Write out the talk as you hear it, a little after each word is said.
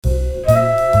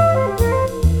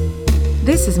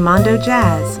This is Mondo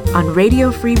Jazz on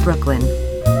Radio Free Brooklyn.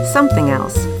 Something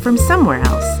else from somewhere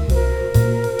else.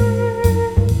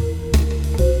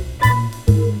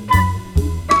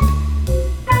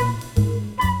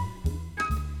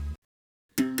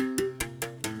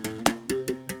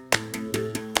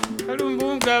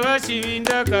 Kalumbunka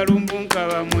bashivinda kalumbunka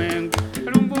bamwengu.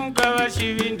 Kalumbunka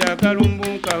bashivinda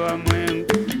kalumbunka bamwengu.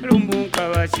 Kalumbunka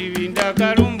bashivinda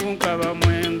kalumbunka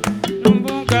bamwengu.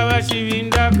 Kalumbunka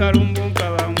bashivinda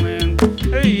kalumbunka bamwengu.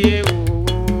 Eye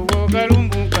wo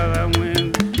kalumbunka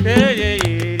bamwengu.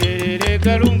 Eye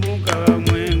kalumbunka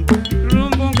bamwengu.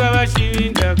 Kalumbunka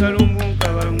bashivinda kalumbunka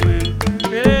bamwengu.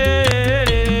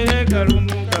 Eye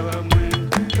kalumbunka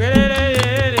bamwengu.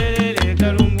 Eye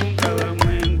kalumbunka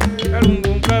bamwengu.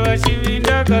 Kalumbunka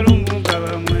bashivinda kalumbunka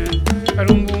bamwengu.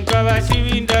 Kalumbunka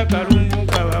bashivinda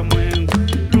kalumbunka bamwengu.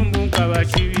 Kalumbunka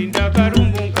bashivinda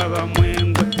kalumbunka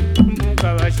bamwengu. Kalumbunka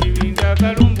bashivinda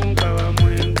kalumbunka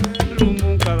bamwengu.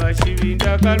 Kalumbunka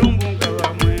bashivinda kalumbunka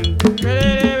bamwengu.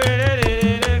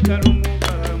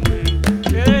 Kalumbunka bamwengu.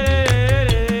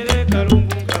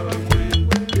 Kalumbunka bamwengu.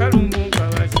 Kalumbunka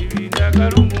bashivinda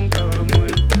kalumbunka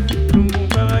bamwengu.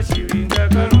 Kalumbunka bashivinda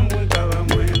kalumbunka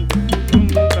bamwengu.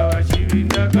 Kalumbunka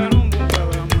bashivinda kalumbunka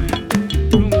bamwengu.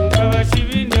 Kalumbunka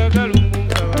bashivinda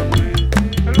kalumbunka bamwengu.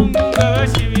 Kalumbunka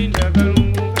bashivinda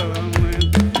kalumbunka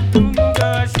bamwengu. Kalumbunka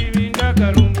bashivinda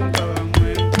kalumbunka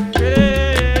bamwengu. Kalumbunka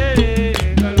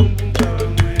bamwengu.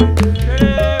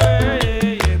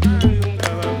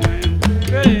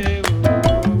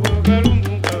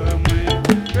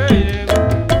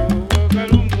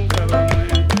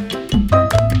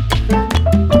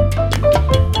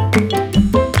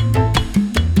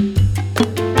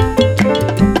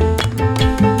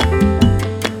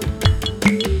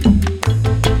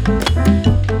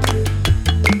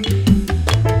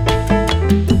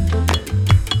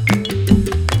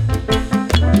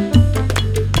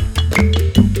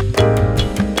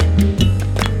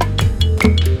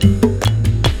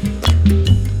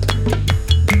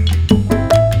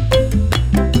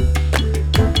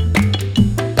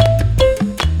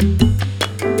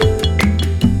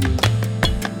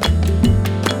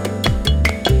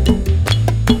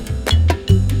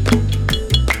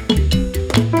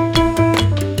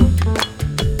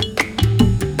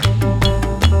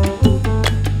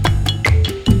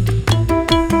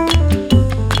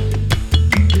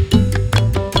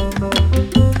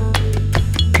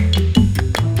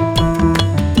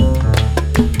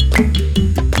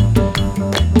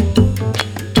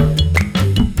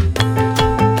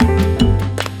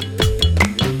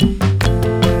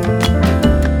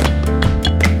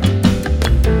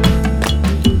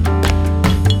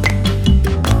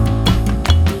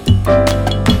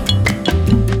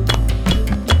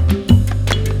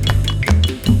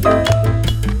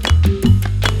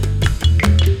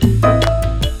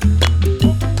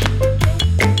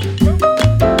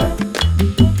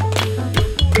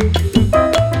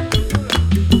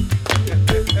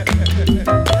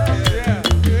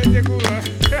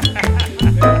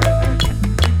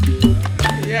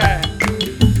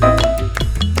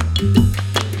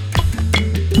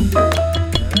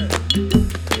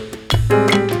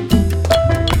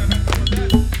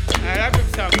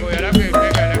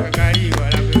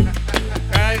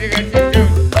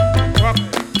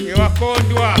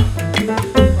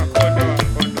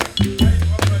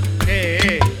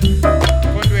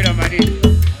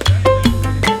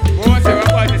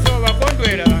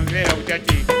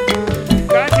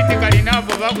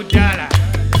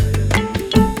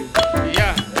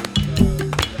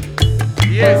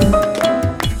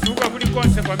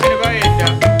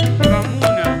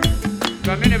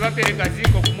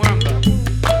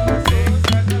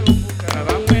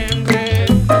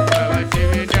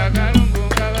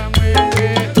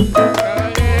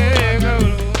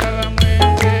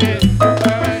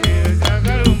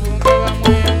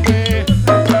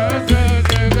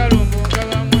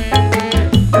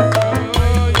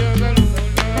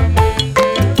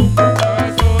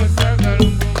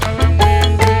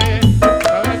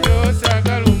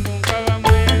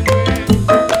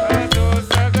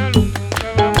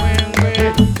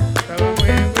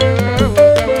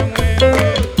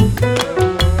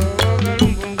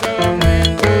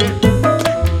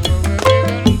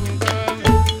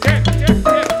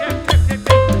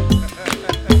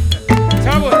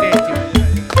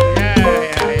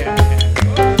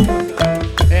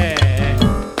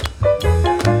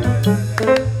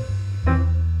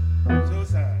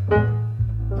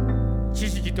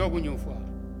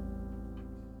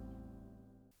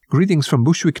 Greetings from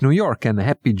Bushwick, New York, and a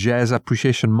happy Jazz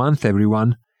Appreciation Month,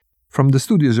 everyone. From the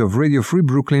studios of Radio Free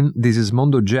Brooklyn, this is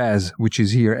Mondo Jazz, which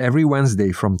is here every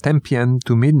Wednesday from 10 p.m.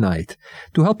 to midnight,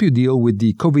 to help you deal with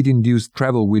the COVID-induced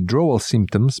travel withdrawal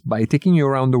symptoms by taking you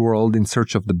around the world in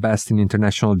search of the best in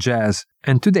international jazz.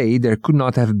 And today, there could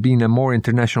not have been a more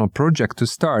international project to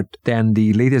start than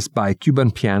the latest by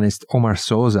Cuban pianist Omar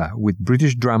Sosa, with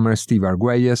British drummer Steve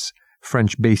Argüelles,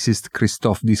 French bassist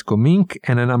Christophe Disco Mink,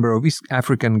 and a number of East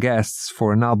African guests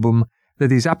for an album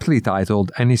that is aptly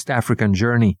titled An East African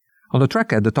Journey. On the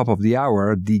track at the top of the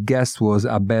hour, the guest was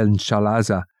Abel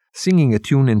Nshalaza, singing a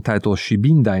tune entitled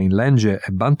Shibinda in Lenje,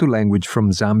 a Bantu language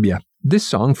from Zambia. This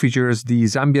song features the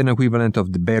Zambian equivalent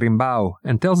of the berimbau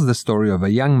and tells the story of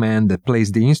a young man that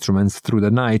plays the instruments through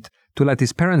the night to let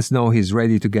his parents know he's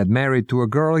ready to get married to a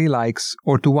girl he likes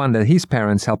or to one that his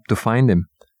parents helped to find him.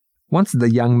 Once the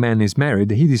young man is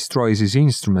married, he destroys his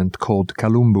instrument called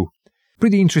kalumbu.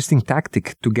 Pretty interesting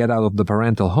tactic to get out of the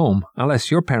parental home,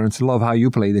 unless your parents love how you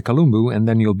play the kalumbu and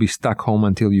then you'll be stuck home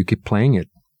until you keep playing it.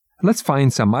 Let's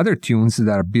find some other tunes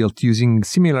that are built using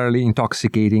similarly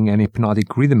intoxicating and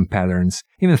hypnotic rhythm patterns,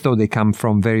 even though they come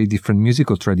from very different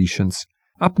musical traditions.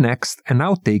 Up next, an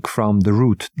outtake from The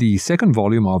Root, the second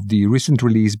volume of the recent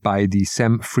release by the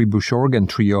Sam Freebush Organ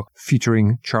Trio,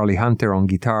 featuring Charlie Hunter on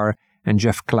guitar and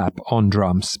Jeff Clapp on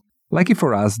drums. Lucky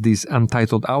for us, this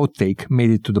untitled outtake made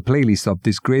it to the playlist of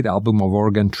this great album of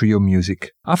organ trio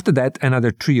music. After that,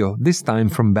 another trio, this time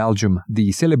from Belgium,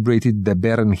 the celebrated De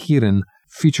Bernhieren,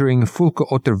 featuring Fulco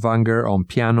Otterwanger on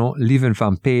piano, Lieven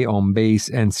van P on bass,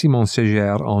 and Simon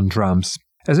Seger on drums.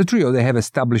 As a trio, they have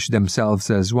established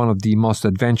themselves as one of the most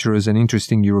adventurous and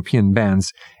interesting European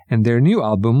bands, and their new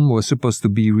album was supposed to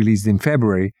be released in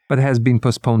February, but has been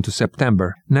postponed to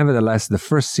September. Nevertheless, the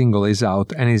first single is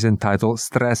out and is entitled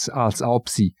Stress als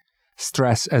Optie,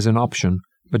 stress as an option,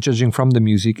 but judging from the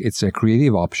music, it's a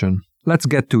creative option. Let's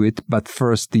get to it, but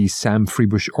first the Sam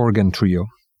Freebush Organ Trio.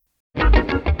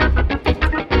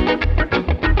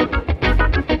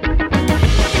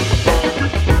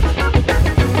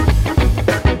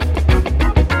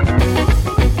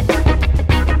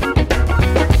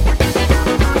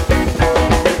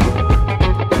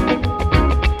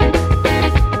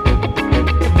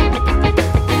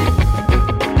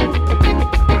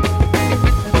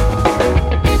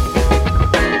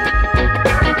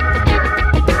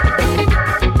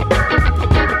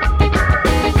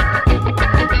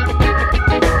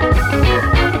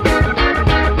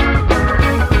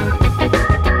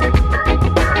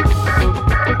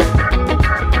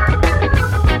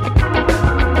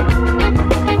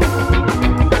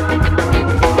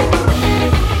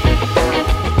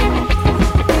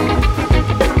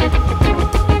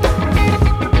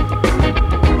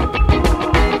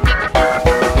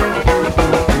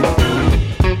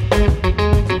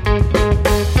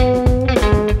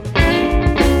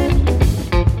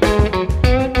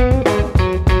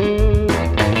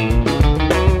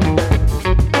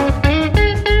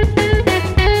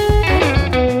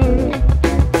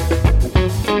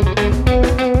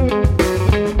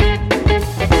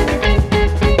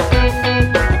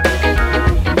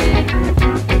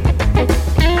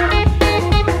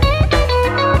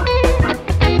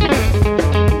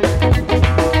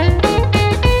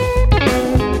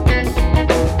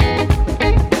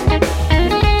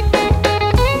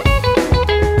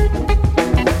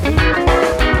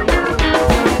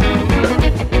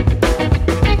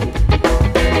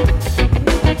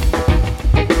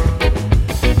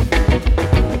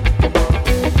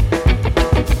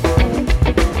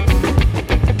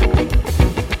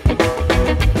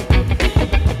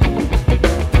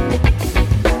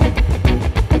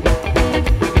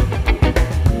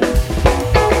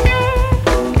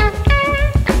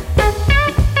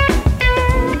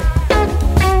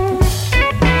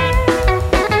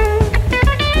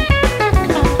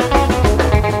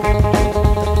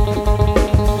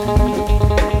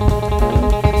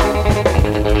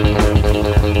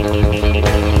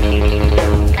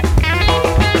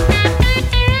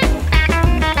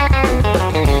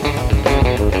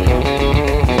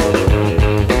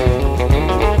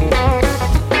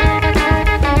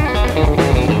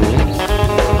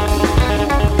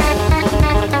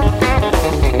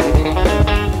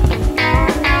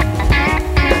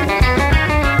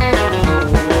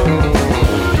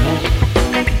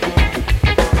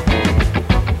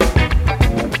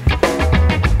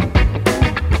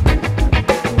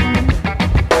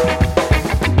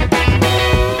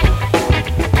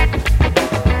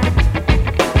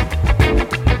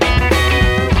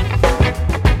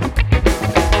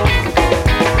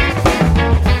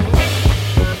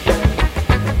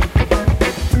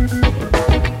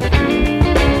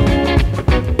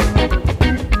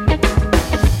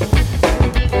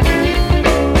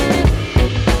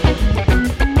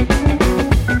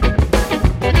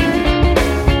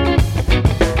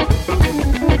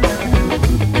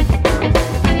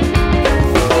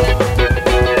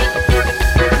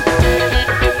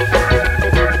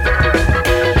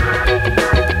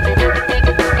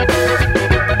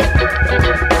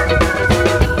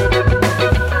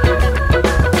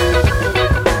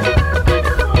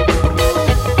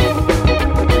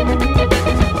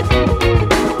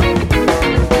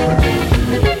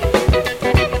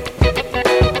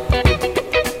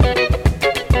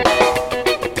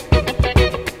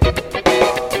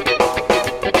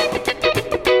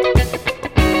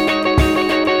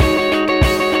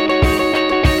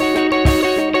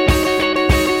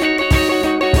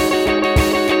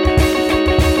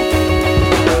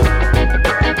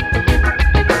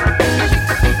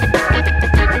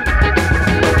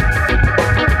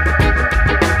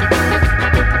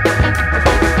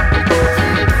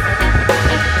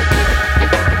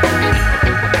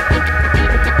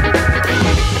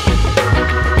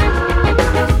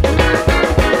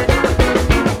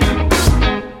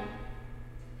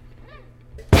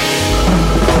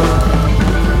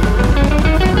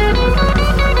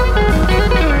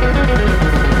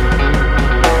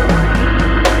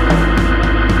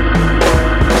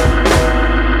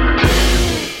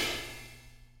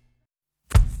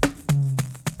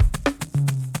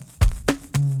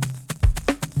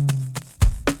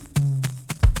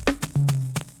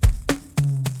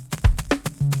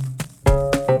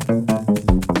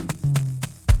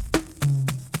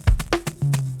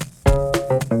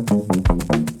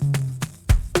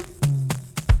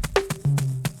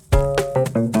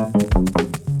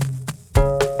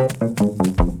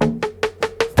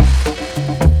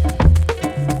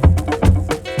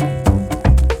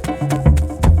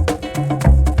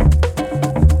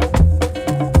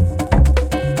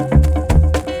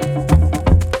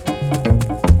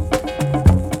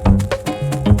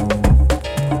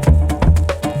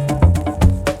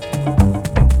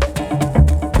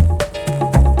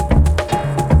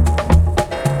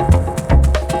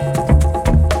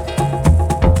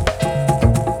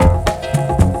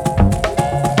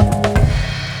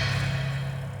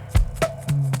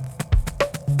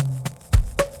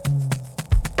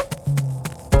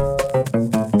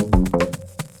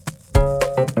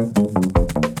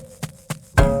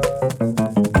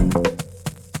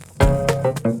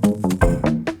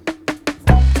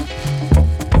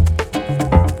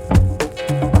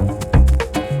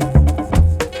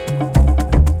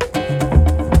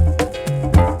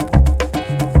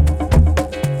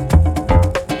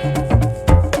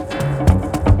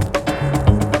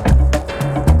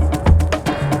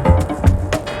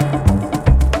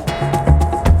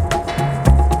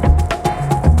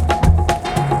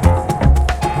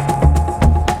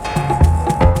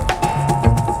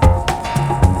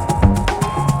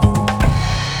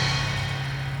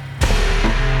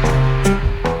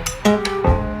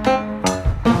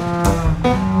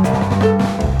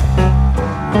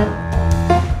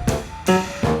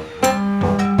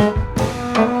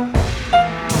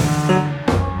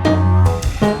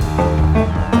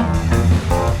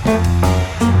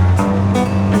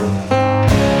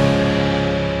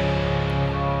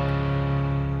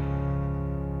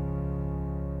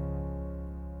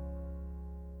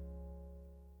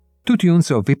 Two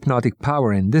tunes of hypnotic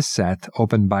power in this set,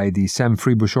 opened by the Sam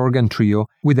Freebush organ trio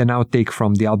with an outtake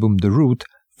from the album The Root,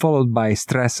 followed by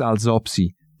Stress als Optie,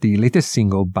 the latest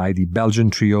single by the Belgian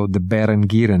trio The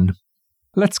Berengieren.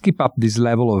 Let's keep up this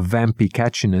level of vampy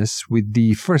catchiness with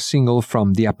the first single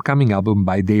from the upcoming album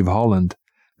by Dave Holland.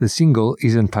 The single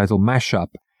is entitled Mashup,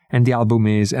 and the album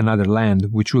is Another Land,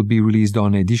 which will be released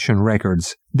on Edition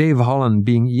Records, Dave Holland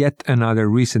being yet another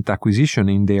recent acquisition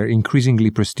in their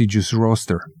increasingly prestigious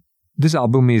roster. This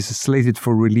album is slated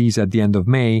for release at the end of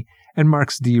May and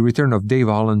marks the return of Dave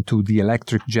Holland to the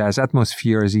electric jazz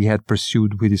atmosphere as he had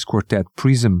pursued with his quartet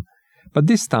Prism. But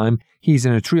this time, he is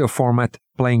in a trio format,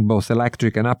 playing both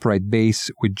electric and upright bass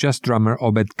with jazz drummer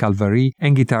Obed Kalvari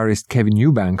and guitarist Kevin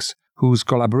Eubanks, whose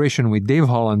collaboration with Dave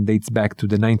Holland dates back to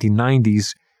the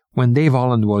 1990s, when Dave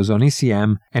Holland was on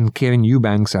ECM and Kevin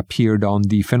Eubanks appeared on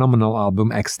the phenomenal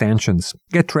album Extensions.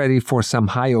 Get ready for some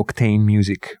high-octane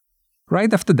music.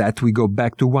 Right after that, we go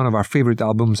back to one of our favorite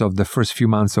albums of the first few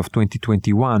months of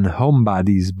 2021,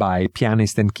 Homebodies by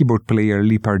pianist and keyboard player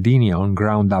Lee Pardini on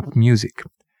Ground Up Music.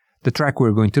 The track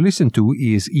we're going to listen to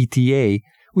is ETA,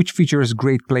 which features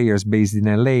great players based in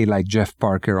LA like Jeff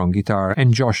Parker on guitar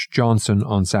and Josh Johnson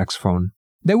on saxophone.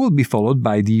 They will be followed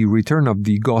by the return of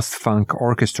the Ghost Funk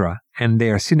Orchestra and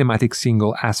their cinematic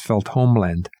single Asphalt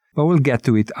Homeland, but we'll get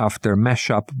to it after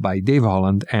Mashup by Dave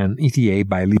Holland and ETA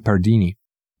by Lee Pardini.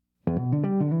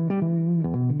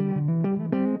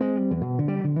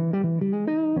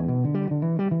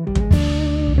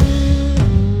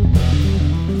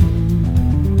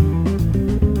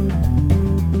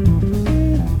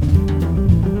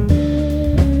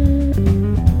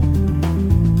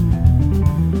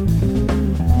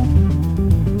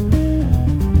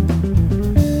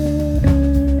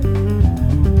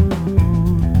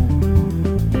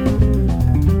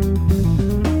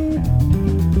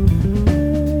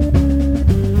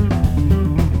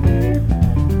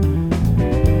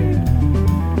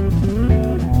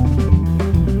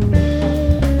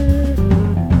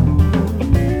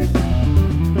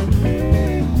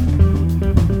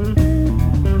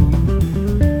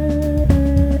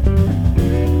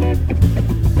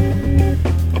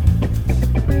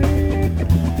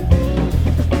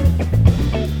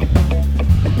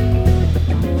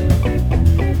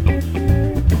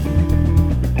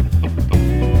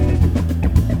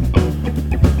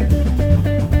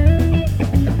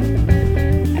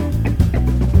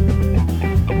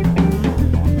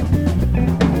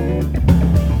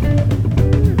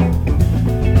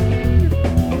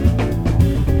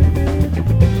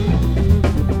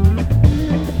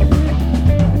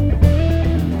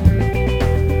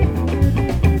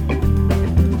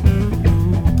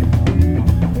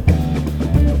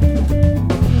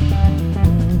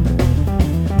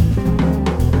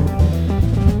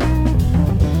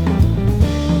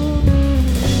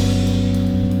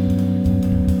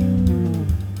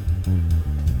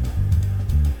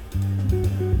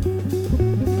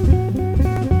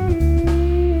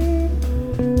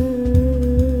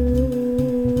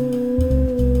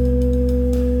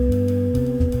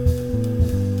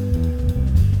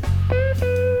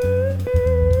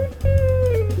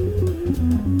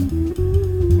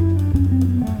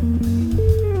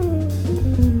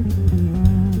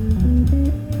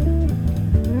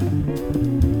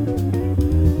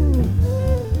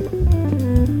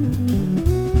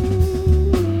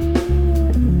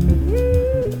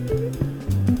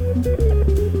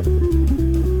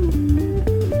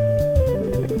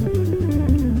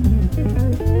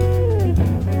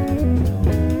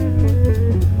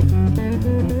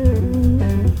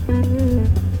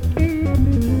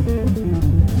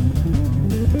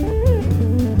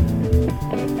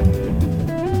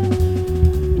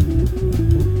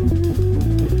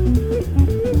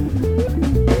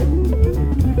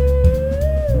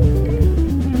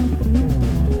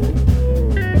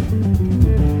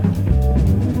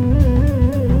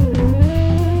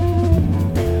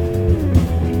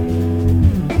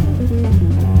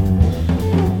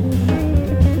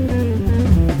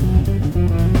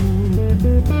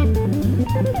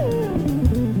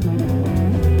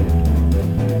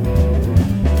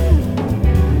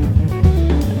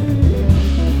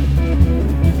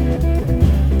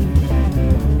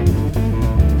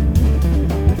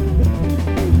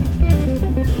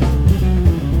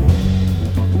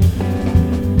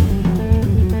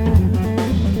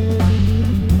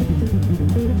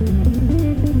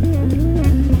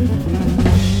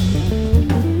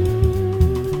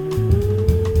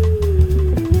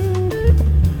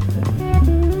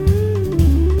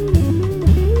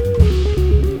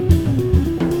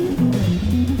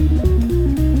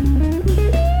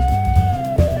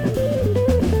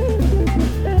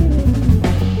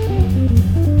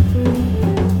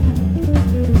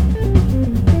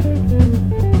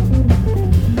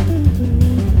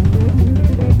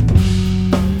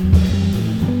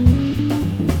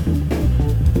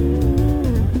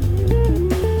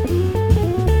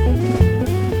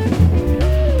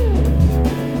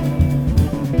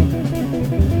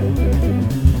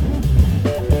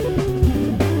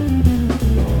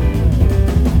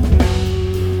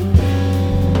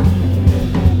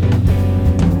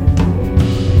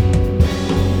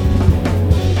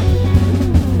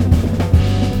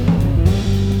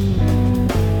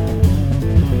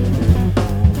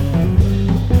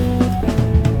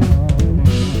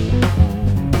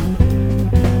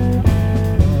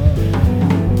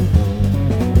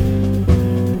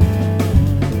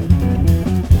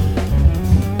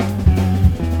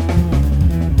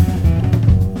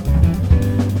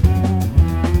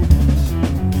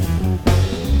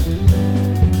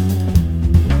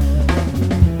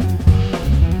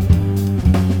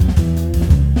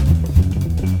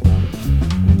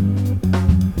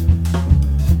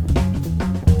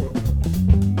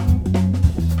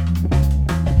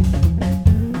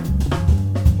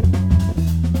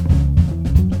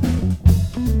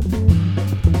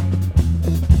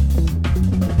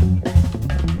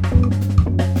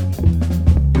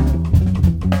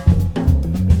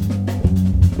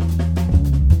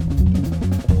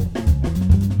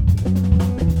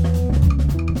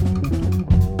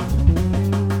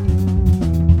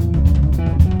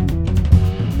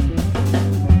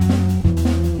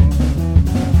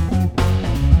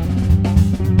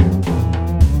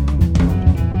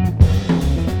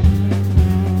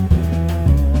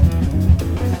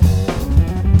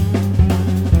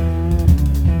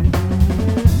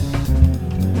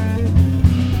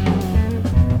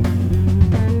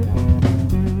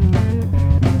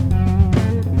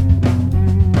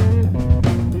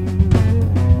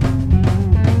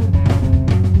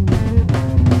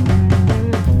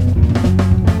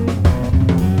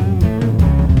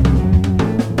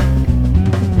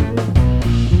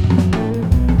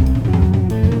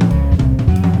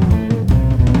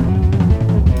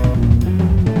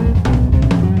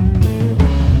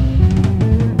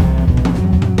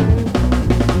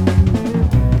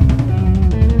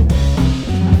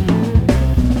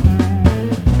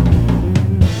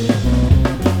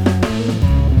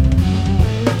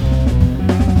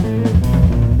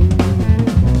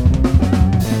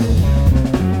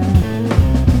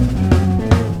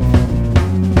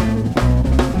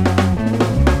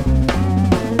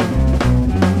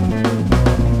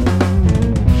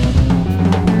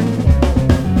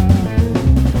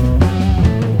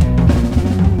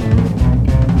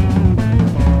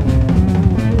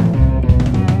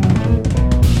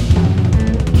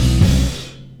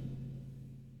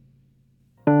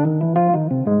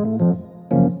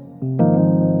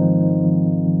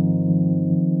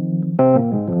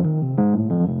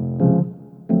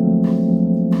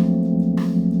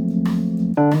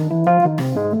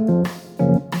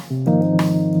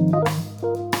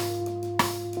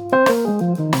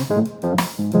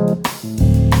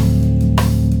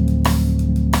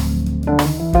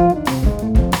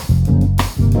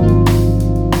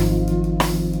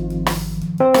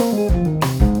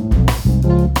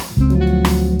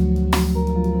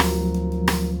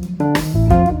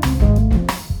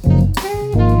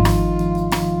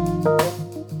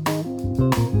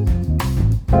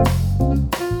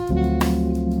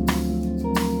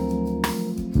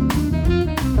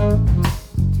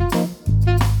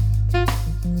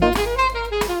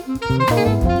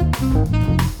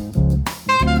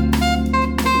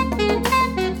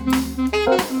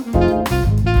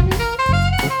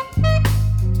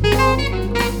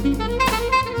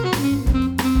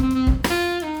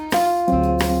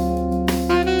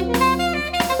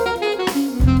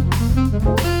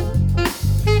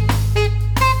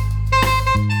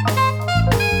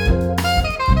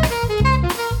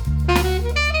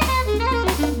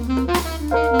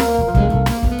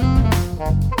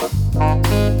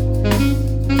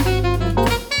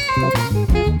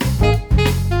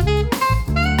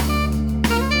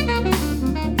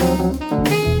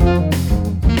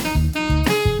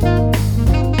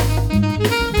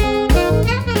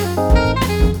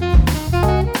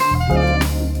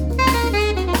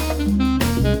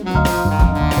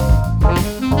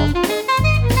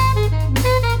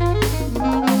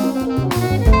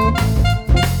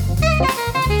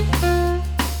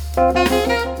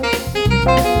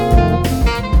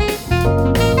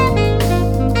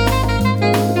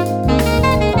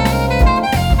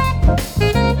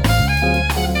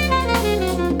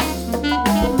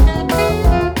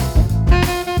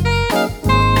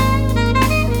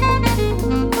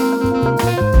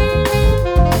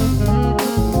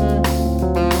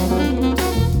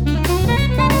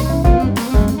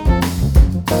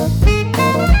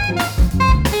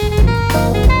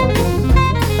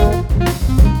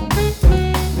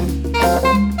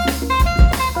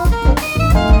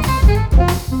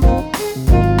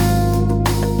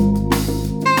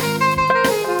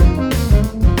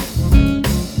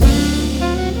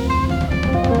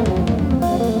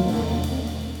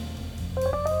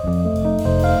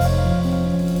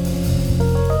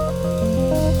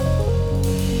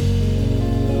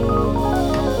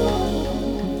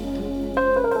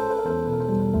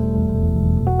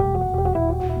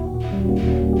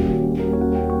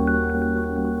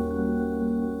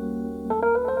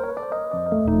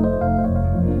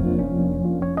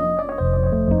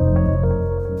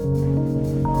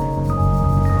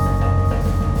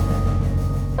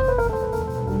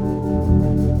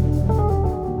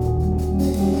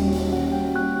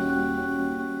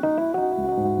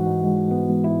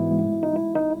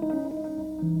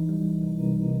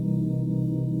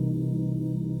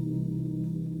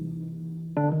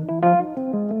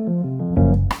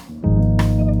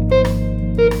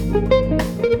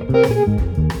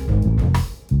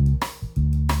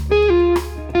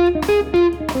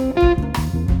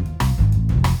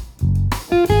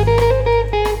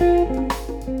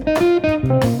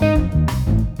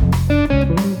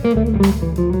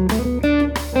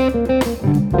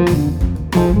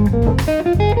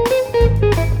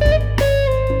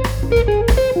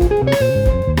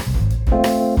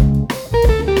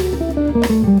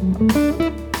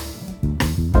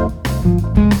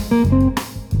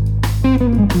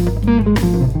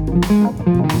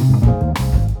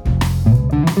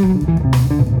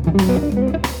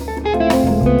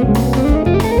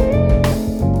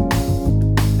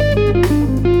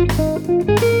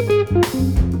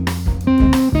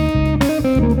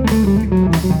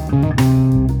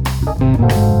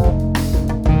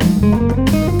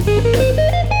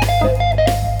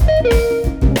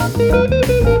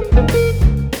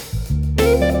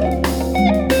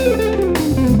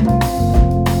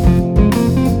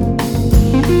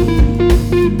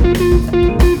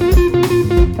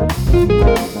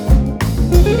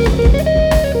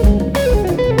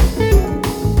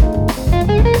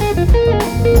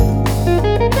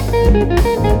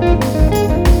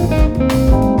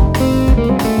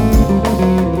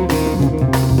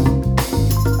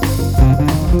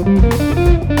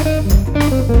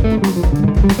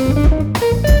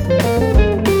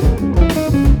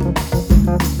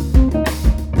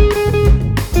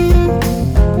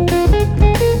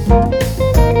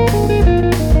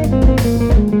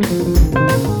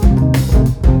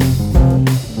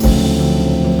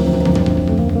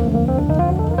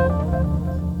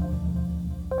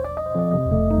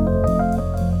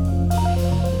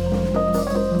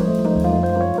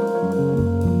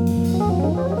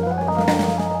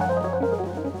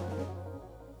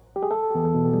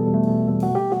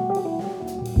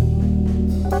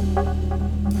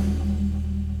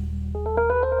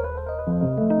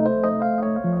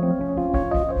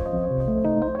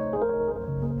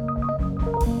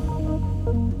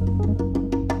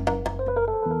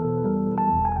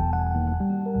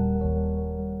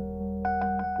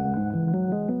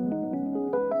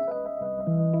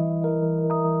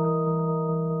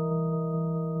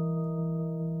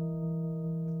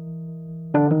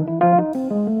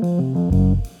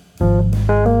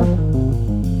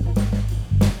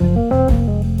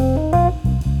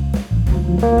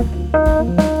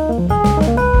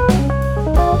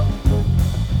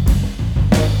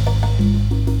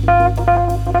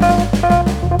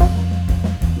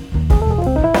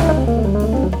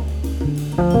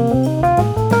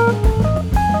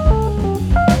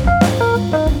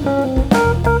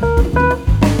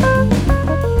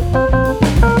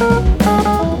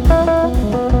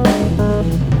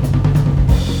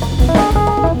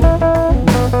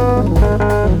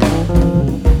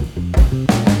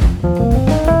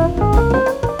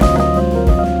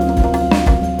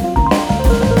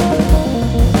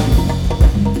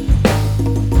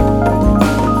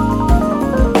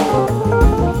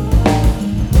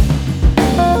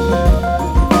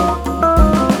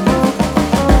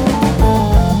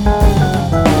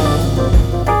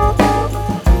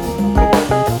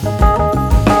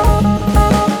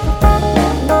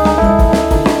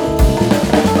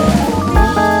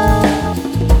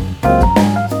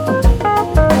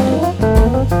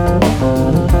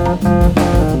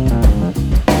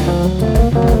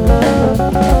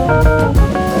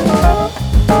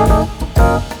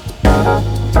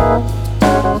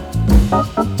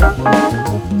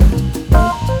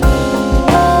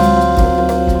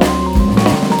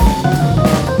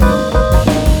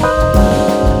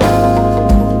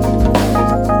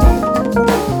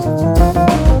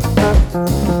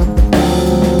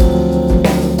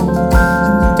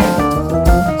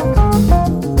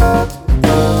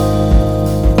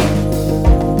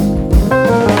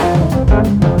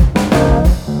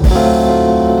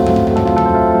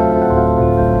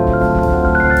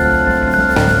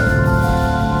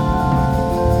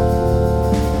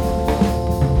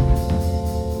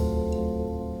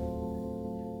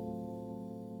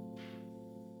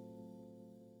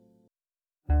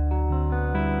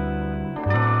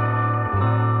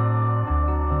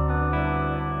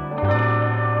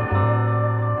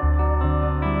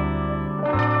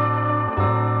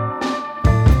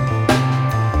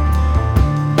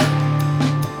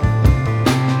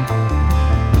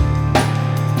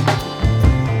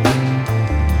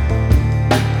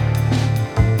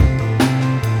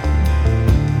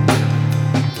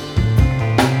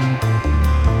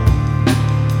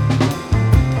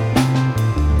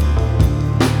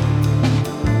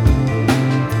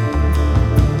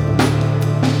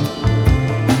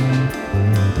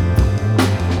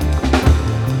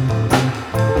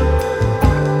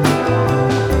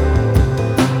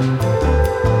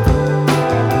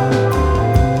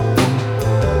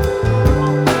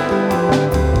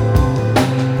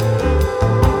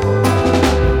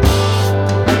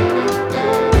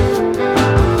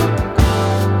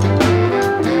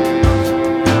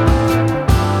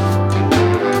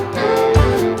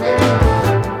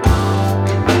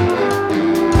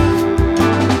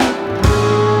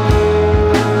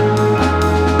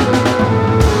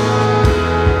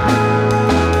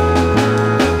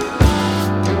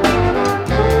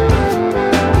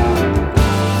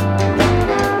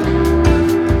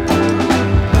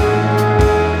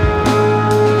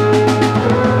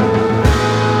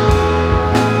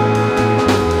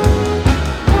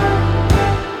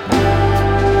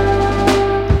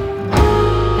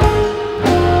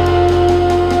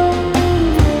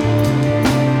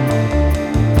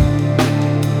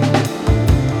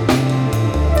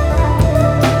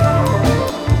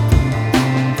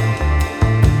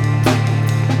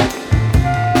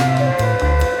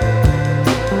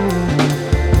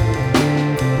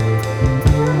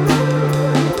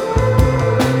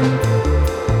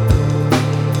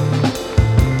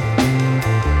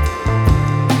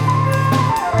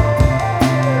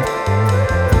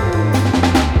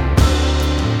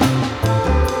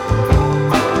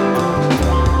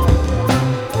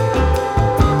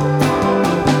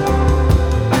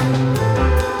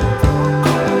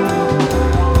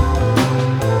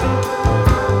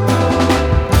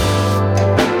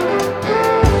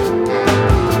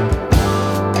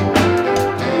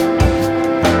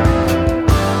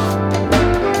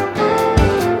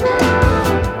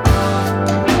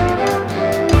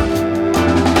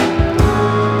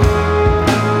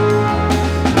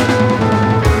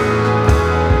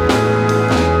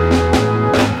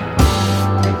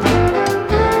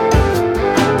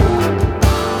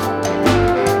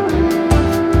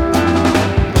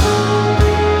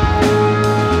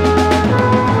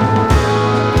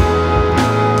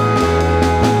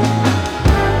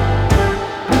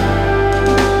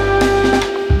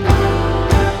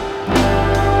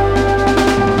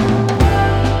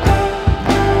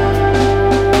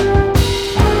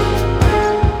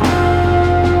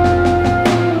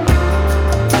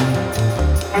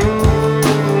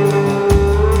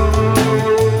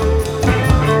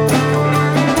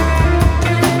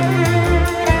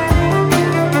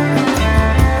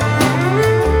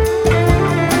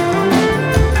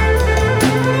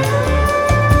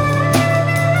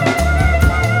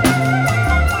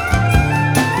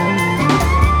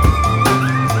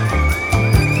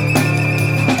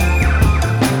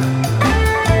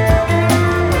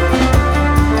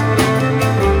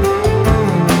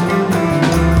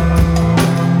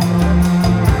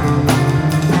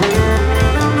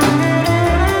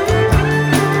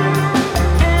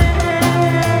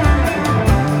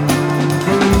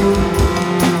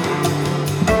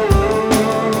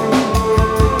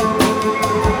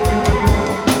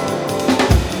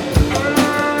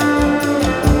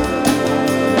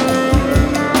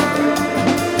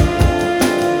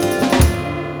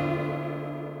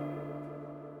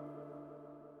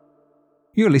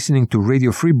 You're listening to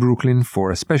Radio Free Brooklyn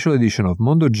for a special edition of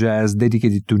Mondo Jazz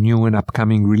dedicated to new and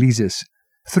upcoming releases.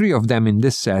 3 of them in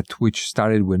this set, which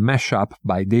started with Mashup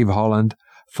by Dave Holland,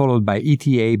 followed by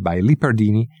ETA by Lee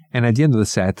Pardini, and at the end of the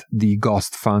set, the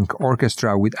Ghost Funk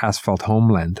Orchestra with Asphalt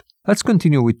Homeland. Let's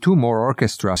continue with 2 more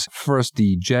orchestras. First,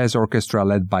 the jazz orchestra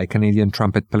led by Canadian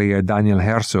trumpet player Daniel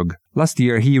Herzog. Last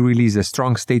year, he released a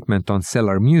strong statement on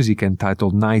Cellar Music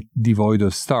entitled Night Devoid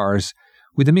of Stars,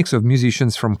 with a mix of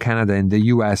musicians from Canada and the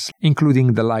US,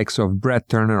 including the likes of Brett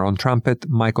Turner on trumpet,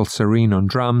 Michael Serene on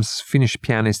drums, Finnish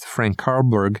pianist Frank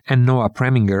Karlberg, and Noah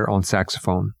Preminger on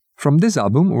saxophone. From this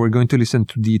album, we're going to listen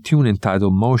to the tune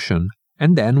entitled Motion,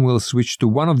 and then we'll switch to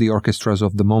one of the orchestras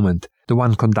of the moment, the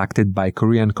one conducted by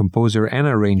Korean composer and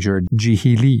arranger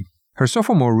Ji-hee Lee. Her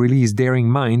sophomore release Daring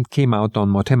Mind came out on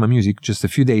Motema Music just a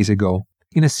few days ago.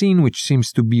 In a scene which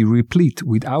seems to be replete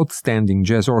with outstanding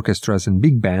jazz orchestras and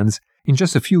big bands, in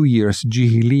just a few years,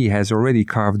 Ji-hee Lee has already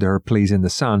carved her place in the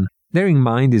sun. Daring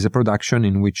Mind is a production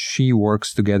in which she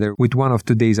works together with one of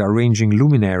today's arranging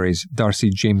luminaries, Darcy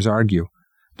James Argue.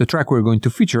 The track we're going to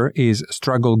feature is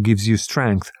Struggle Gives You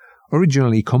Strength,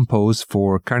 originally composed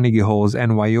for Carnegie Hall's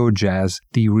NYO Jazz,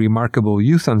 the remarkable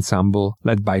youth ensemble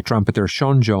led by trumpeter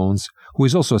Sean Jones, who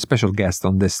is also a special guest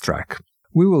on this track.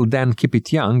 We will then keep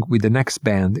it young with the next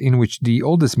band, in which the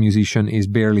oldest musician is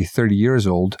barely 30 years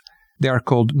old. They are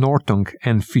called Nortung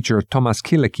and feature Thomas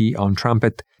Kilecki on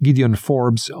trumpet, Gideon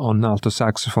Forbes on alto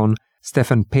saxophone,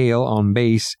 Stephen Pale on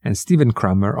bass, and Steven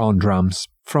Kramer on drums.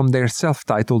 From their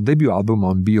self-titled debut album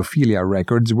on Biophilia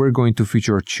Records, we're going to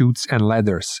feature Chutes and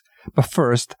Leathers. But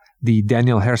first, the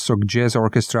Daniel Herzog Jazz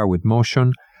Orchestra with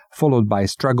Motion, followed by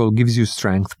Struggle Gives You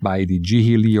Strength by the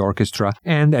Ji-hee Lee Orchestra,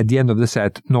 and at the end of the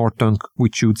set, Nortung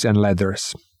with Chutes and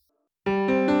Leathers.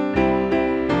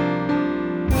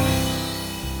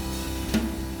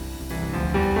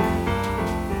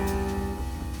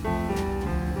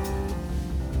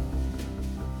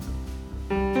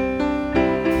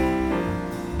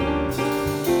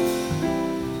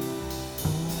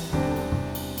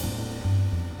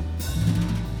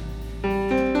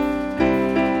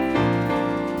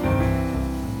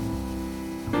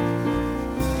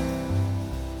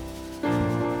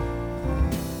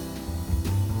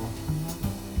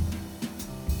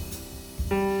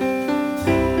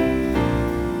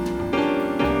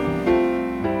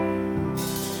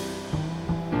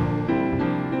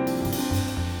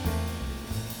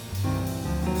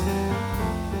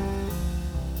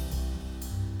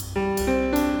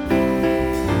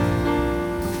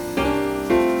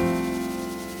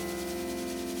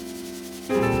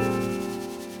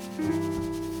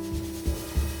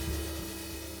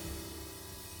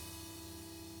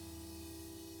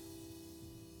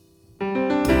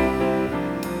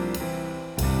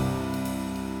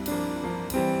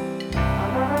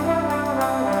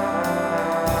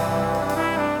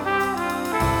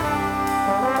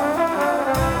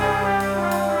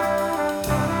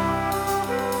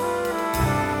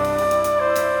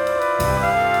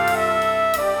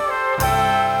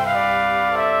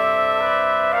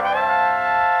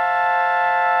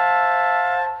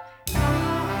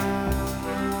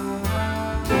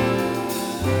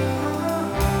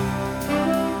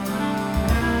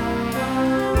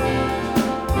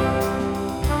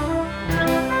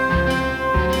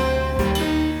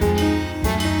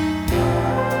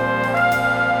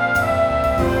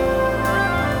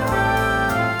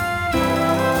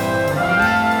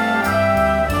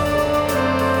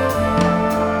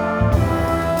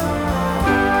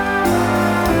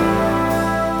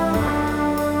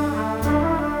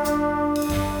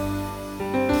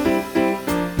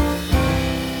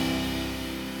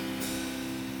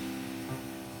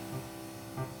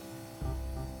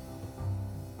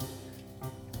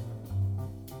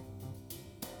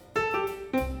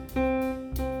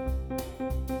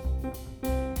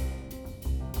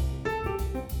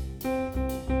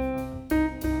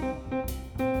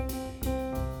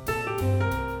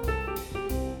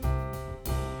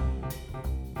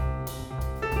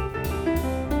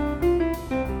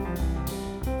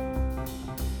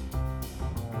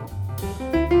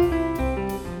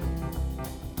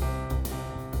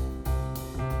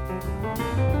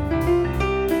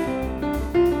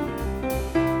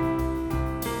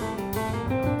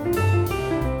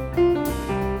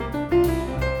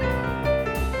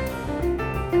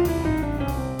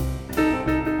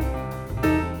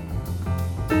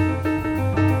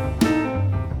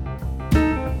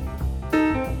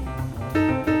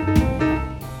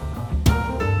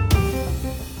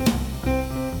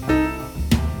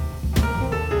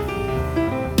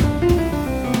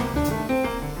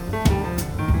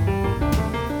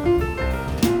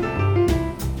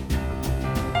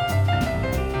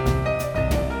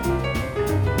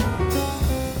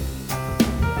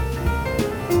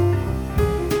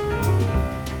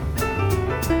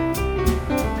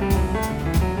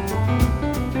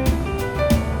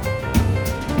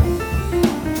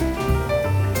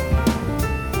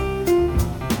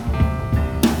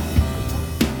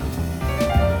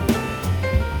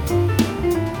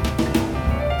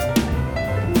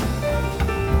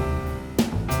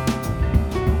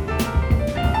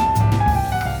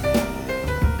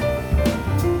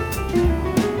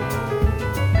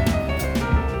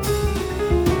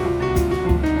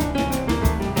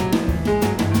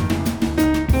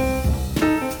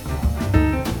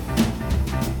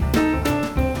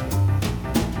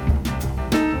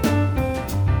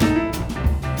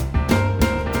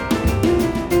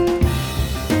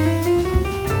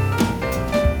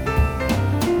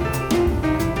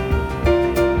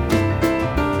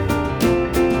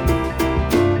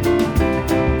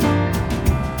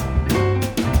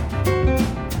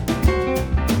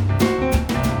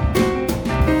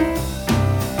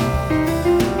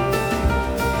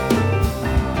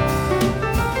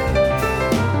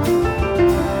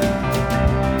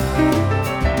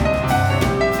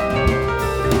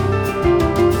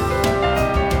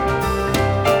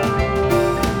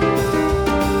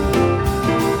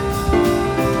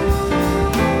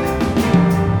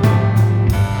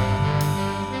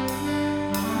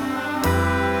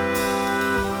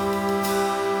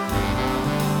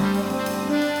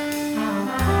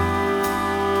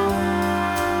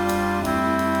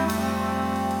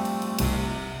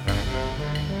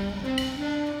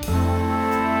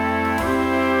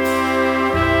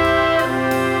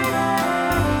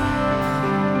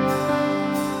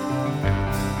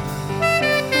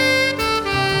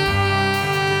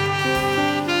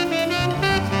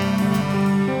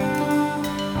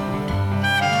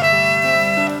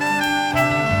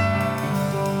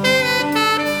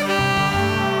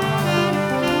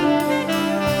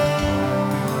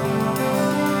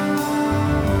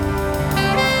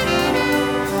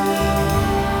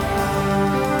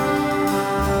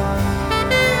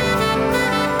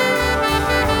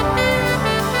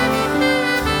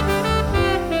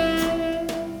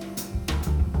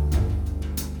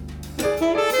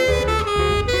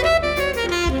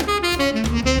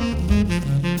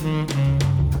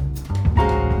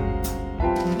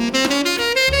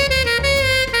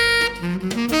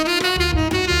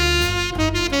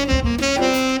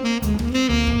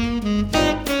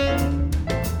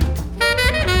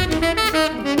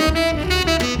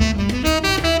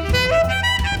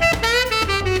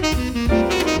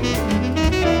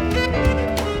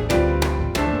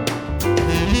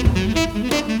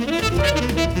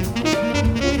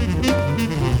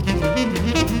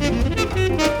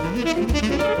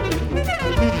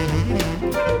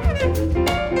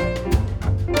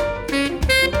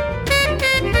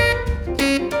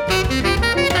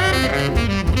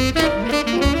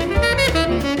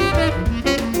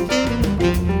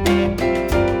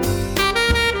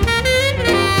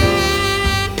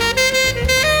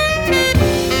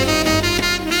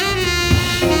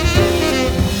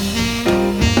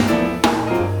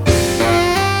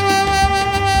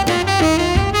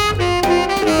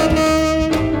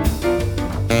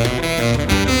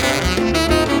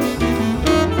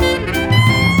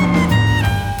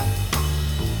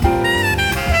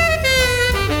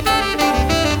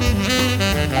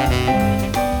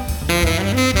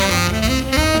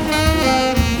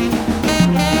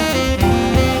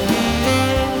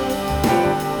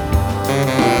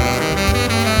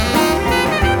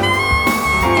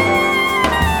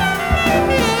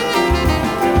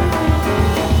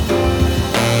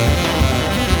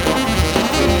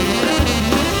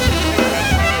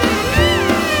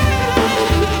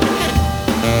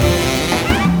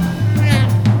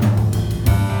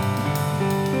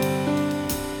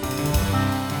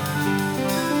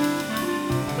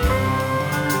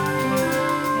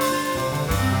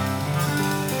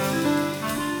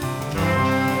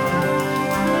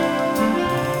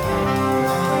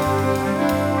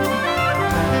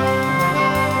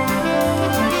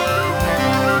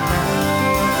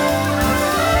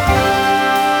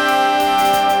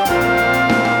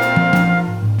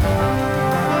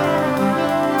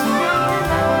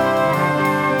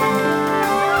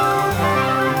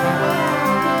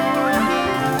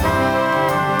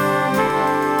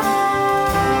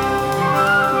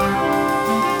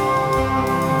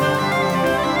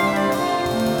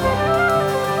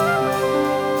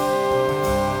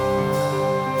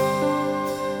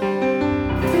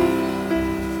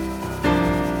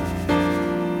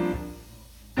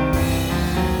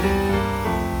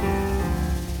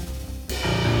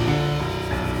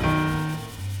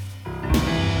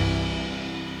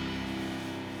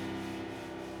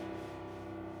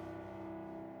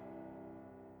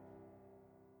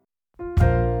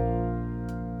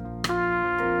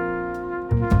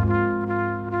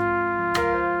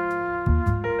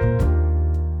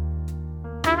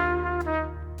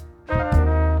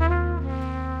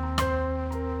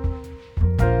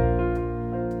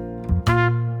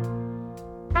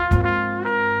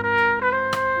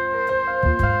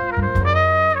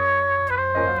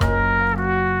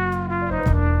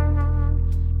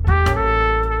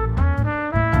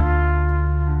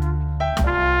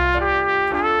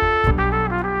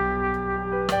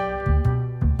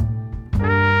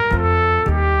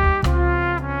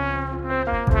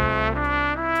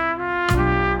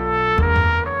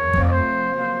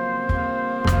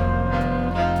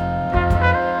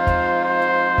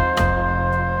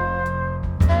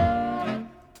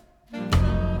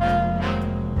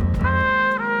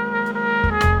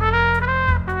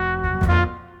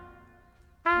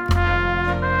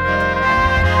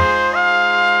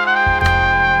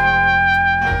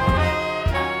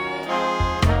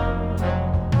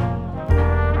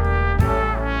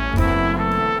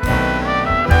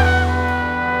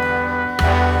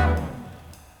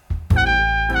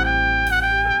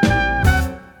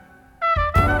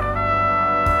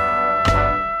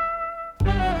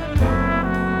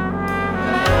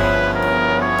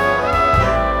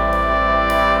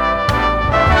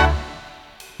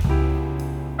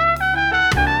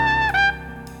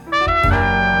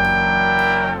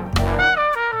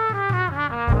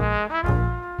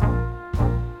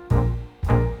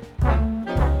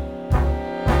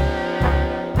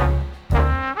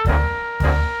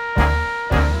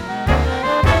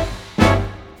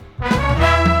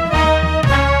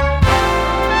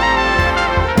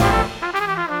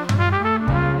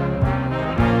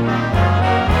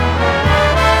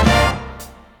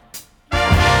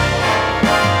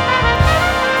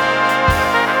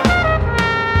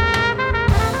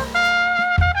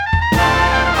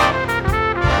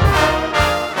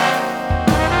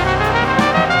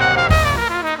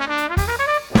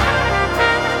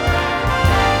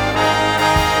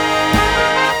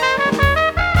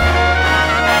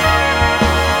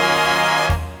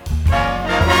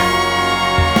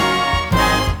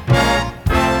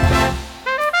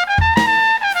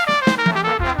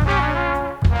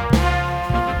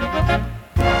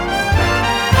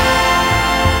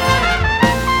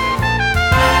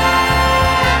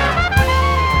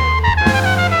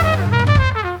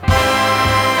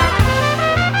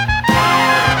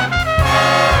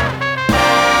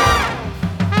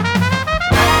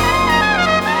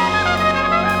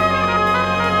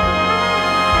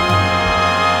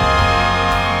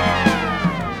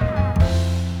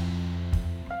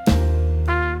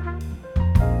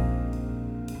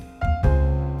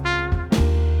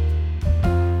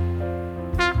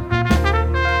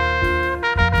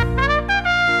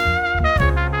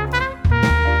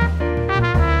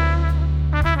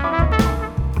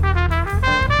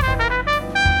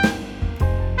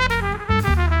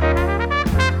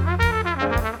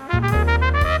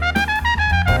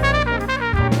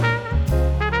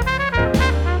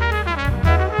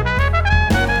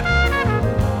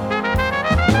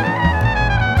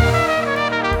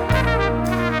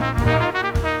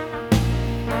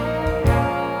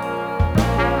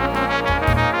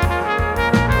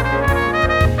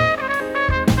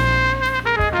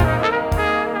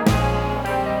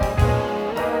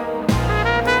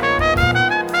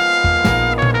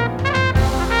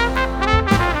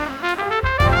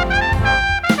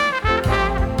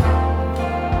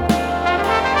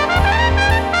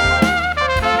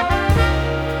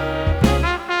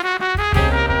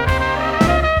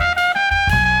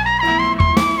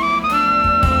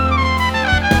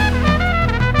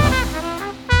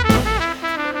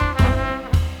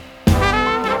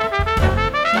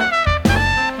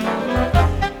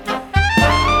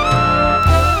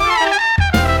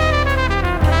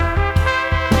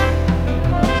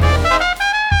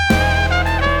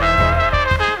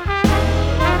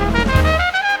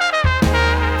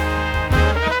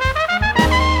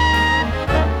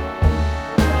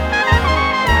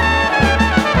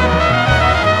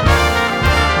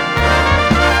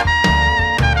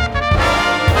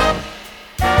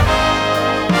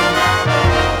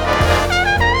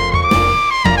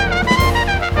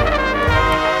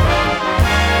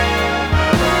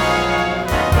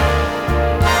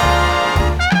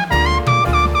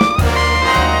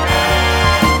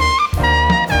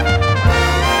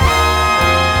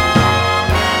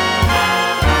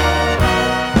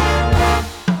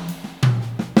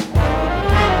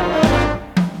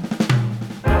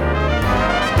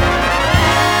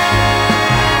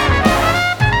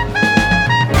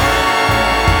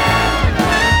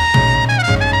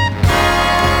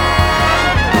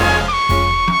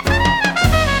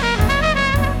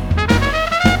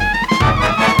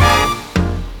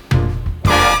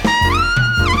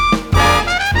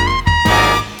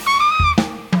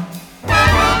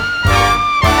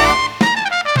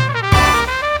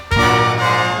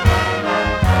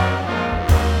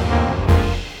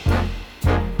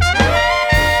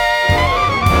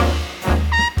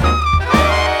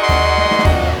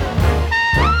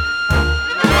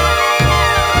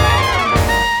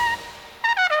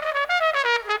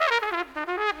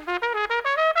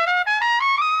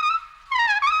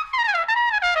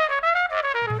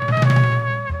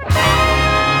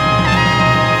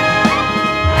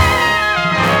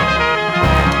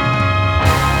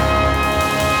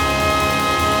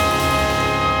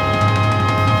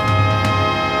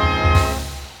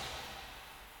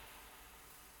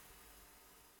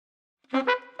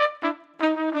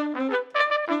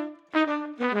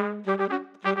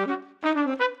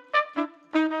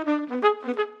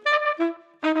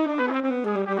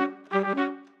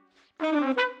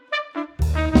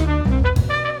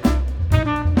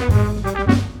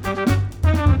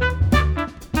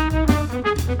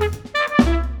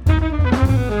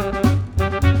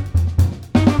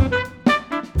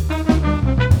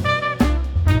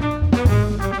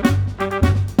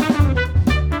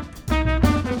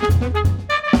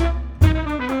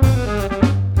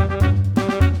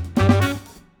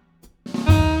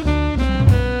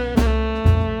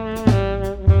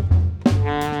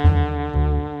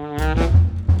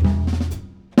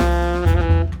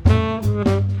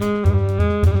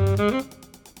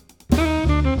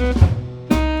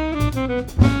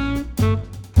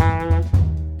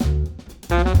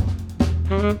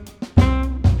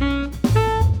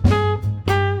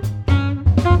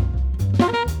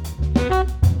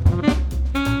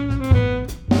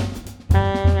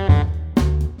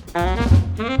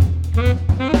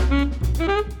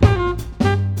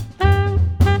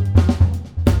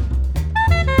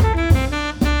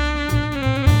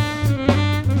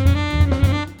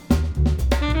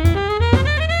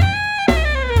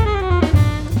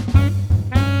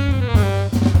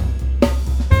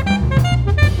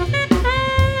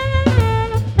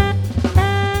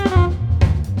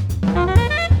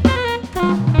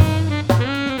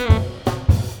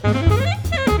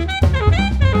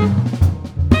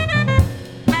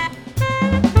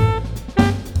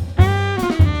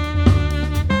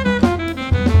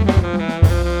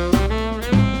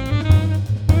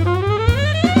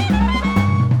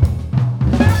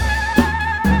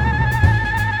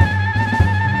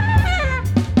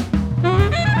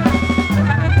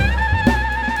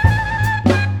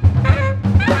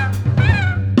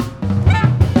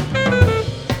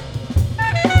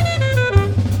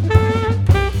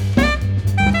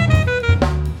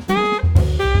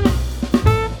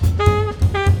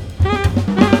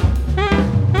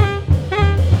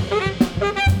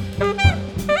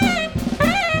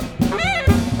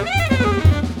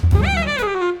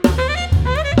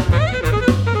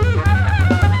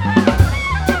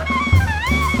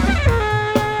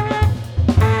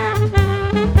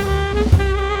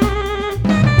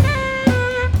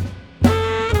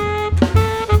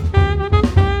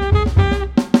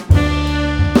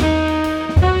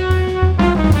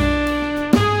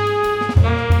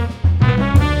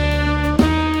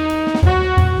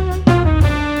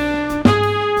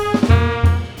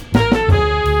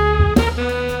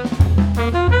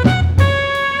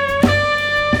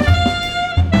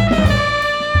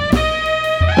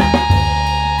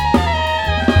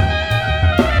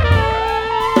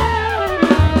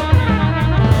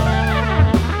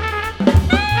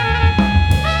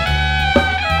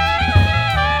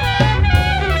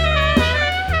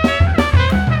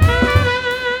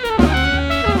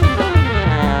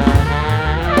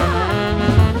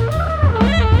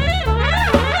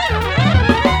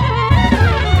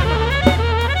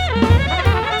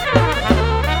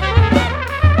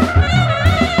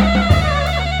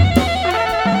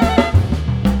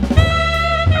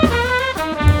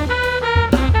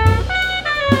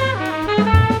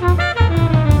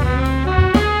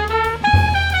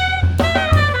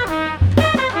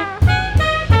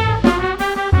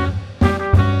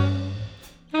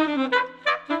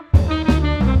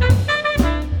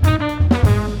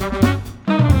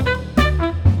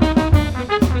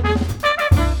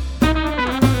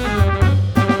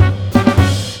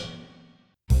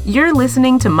 You're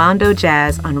listening to Mondo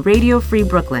Jazz on Radio Free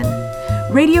Brooklyn.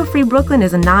 Radio Free Brooklyn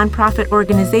is a nonprofit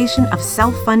organization of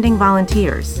self-funding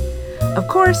volunteers. Of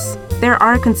course, there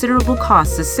are considerable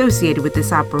costs associated with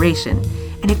this operation,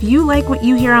 and if you like what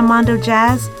you hear on Mondo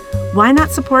Jazz, why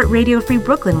not support Radio Free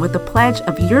Brooklyn with a pledge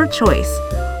of your choice,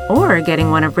 or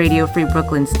getting one of Radio Free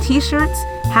Brooklyn's t-shirts,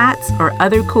 hats, or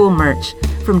other cool merch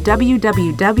from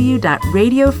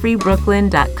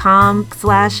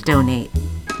www.radiofreebrooklyn.com/donate.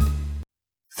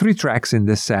 3 tracks in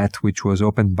this set, which was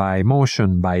opened by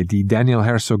Motion by the Daniel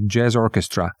Herzog Jazz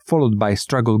Orchestra, followed by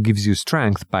Struggle Gives You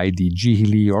Strength by the Ji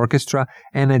Lee Orchestra,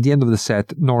 and at the end of the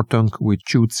set, Nortunk with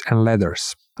Chutes and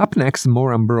Leathers. Up next,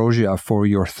 more Ambrosia for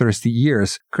your thirsty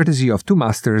ears, courtesy of 2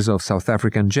 masters of South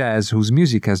African jazz whose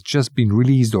music has just been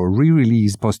released or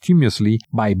re-released posthumously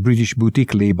by British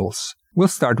boutique labels. We'll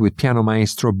start with piano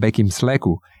maestro Bheki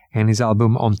Msleku and his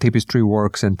album On Tapestry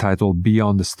Works entitled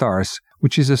Beyond the Stars,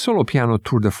 which is a solo piano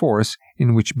tour de force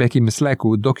in which Bheki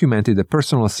Msleku documented a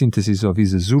personal synthesis of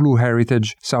his Zulu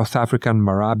heritage, South African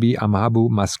Marabi, Amhabu,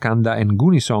 Maskanda and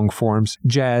Guni song forms,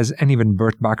 jazz and even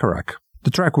Burt Bacharach.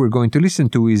 The track we're going to listen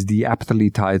to is the aptly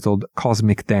titled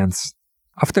Cosmic Dance.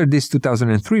 After this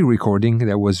 2003 recording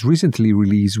that was recently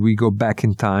released, we go back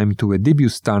in time to a debut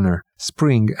stunner,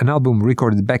 Spring, an album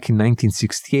recorded back in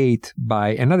 1968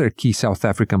 by another key South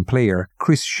African player,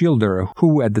 Chris Schilder,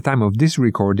 who at the time of this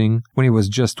recording, when he was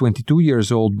just 22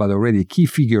 years old but already a key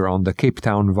figure on the Cape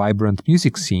Town vibrant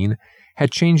music scene,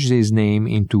 had changed his name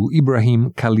into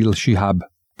Ibrahim Khalil Shihab.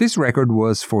 This record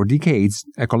was for decades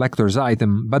a collector's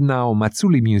item, but now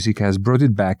Matsuli Music has brought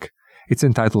it back. It's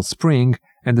entitled Spring,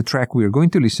 and the track we are going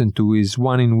to listen to is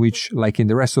one in which, like in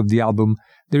the rest of the album,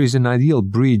 there is an ideal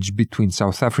bridge between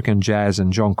South African jazz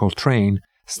and John Coltrane,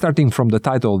 starting from the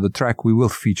title of the track we will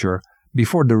feature,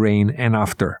 Before the Rain and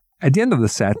After. At the end of the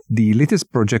set, the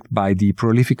latest project by the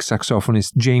prolific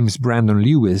saxophonist James Brandon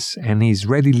Lewis and his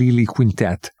Ready Lily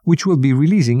Quintet, which will be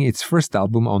releasing its first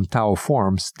album on Tao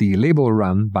Forms, the label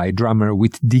run by drummer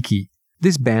Whit Dickey.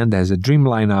 This band has a dream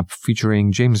lineup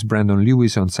featuring James Brandon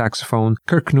Lewis on saxophone,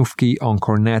 Kirk Knufke on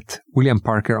cornet, William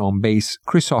Parker on bass,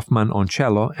 Chris Hoffman on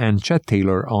cello, and Chet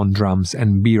Taylor on drums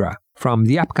and bira. From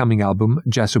the upcoming album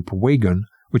Jasup Wagon,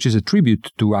 which is a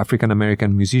tribute to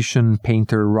African-American musician,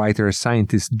 painter, writer,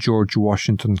 scientist George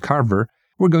Washington Carver,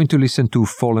 we're going to listen to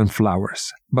Fallen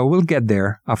Flowers. But we'll get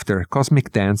there after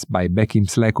Cosmic Dance by Bekim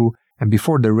Sleku and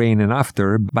Before the Rain and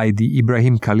After by the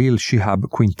Ibrahim Khalil Shihab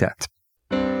Quintet.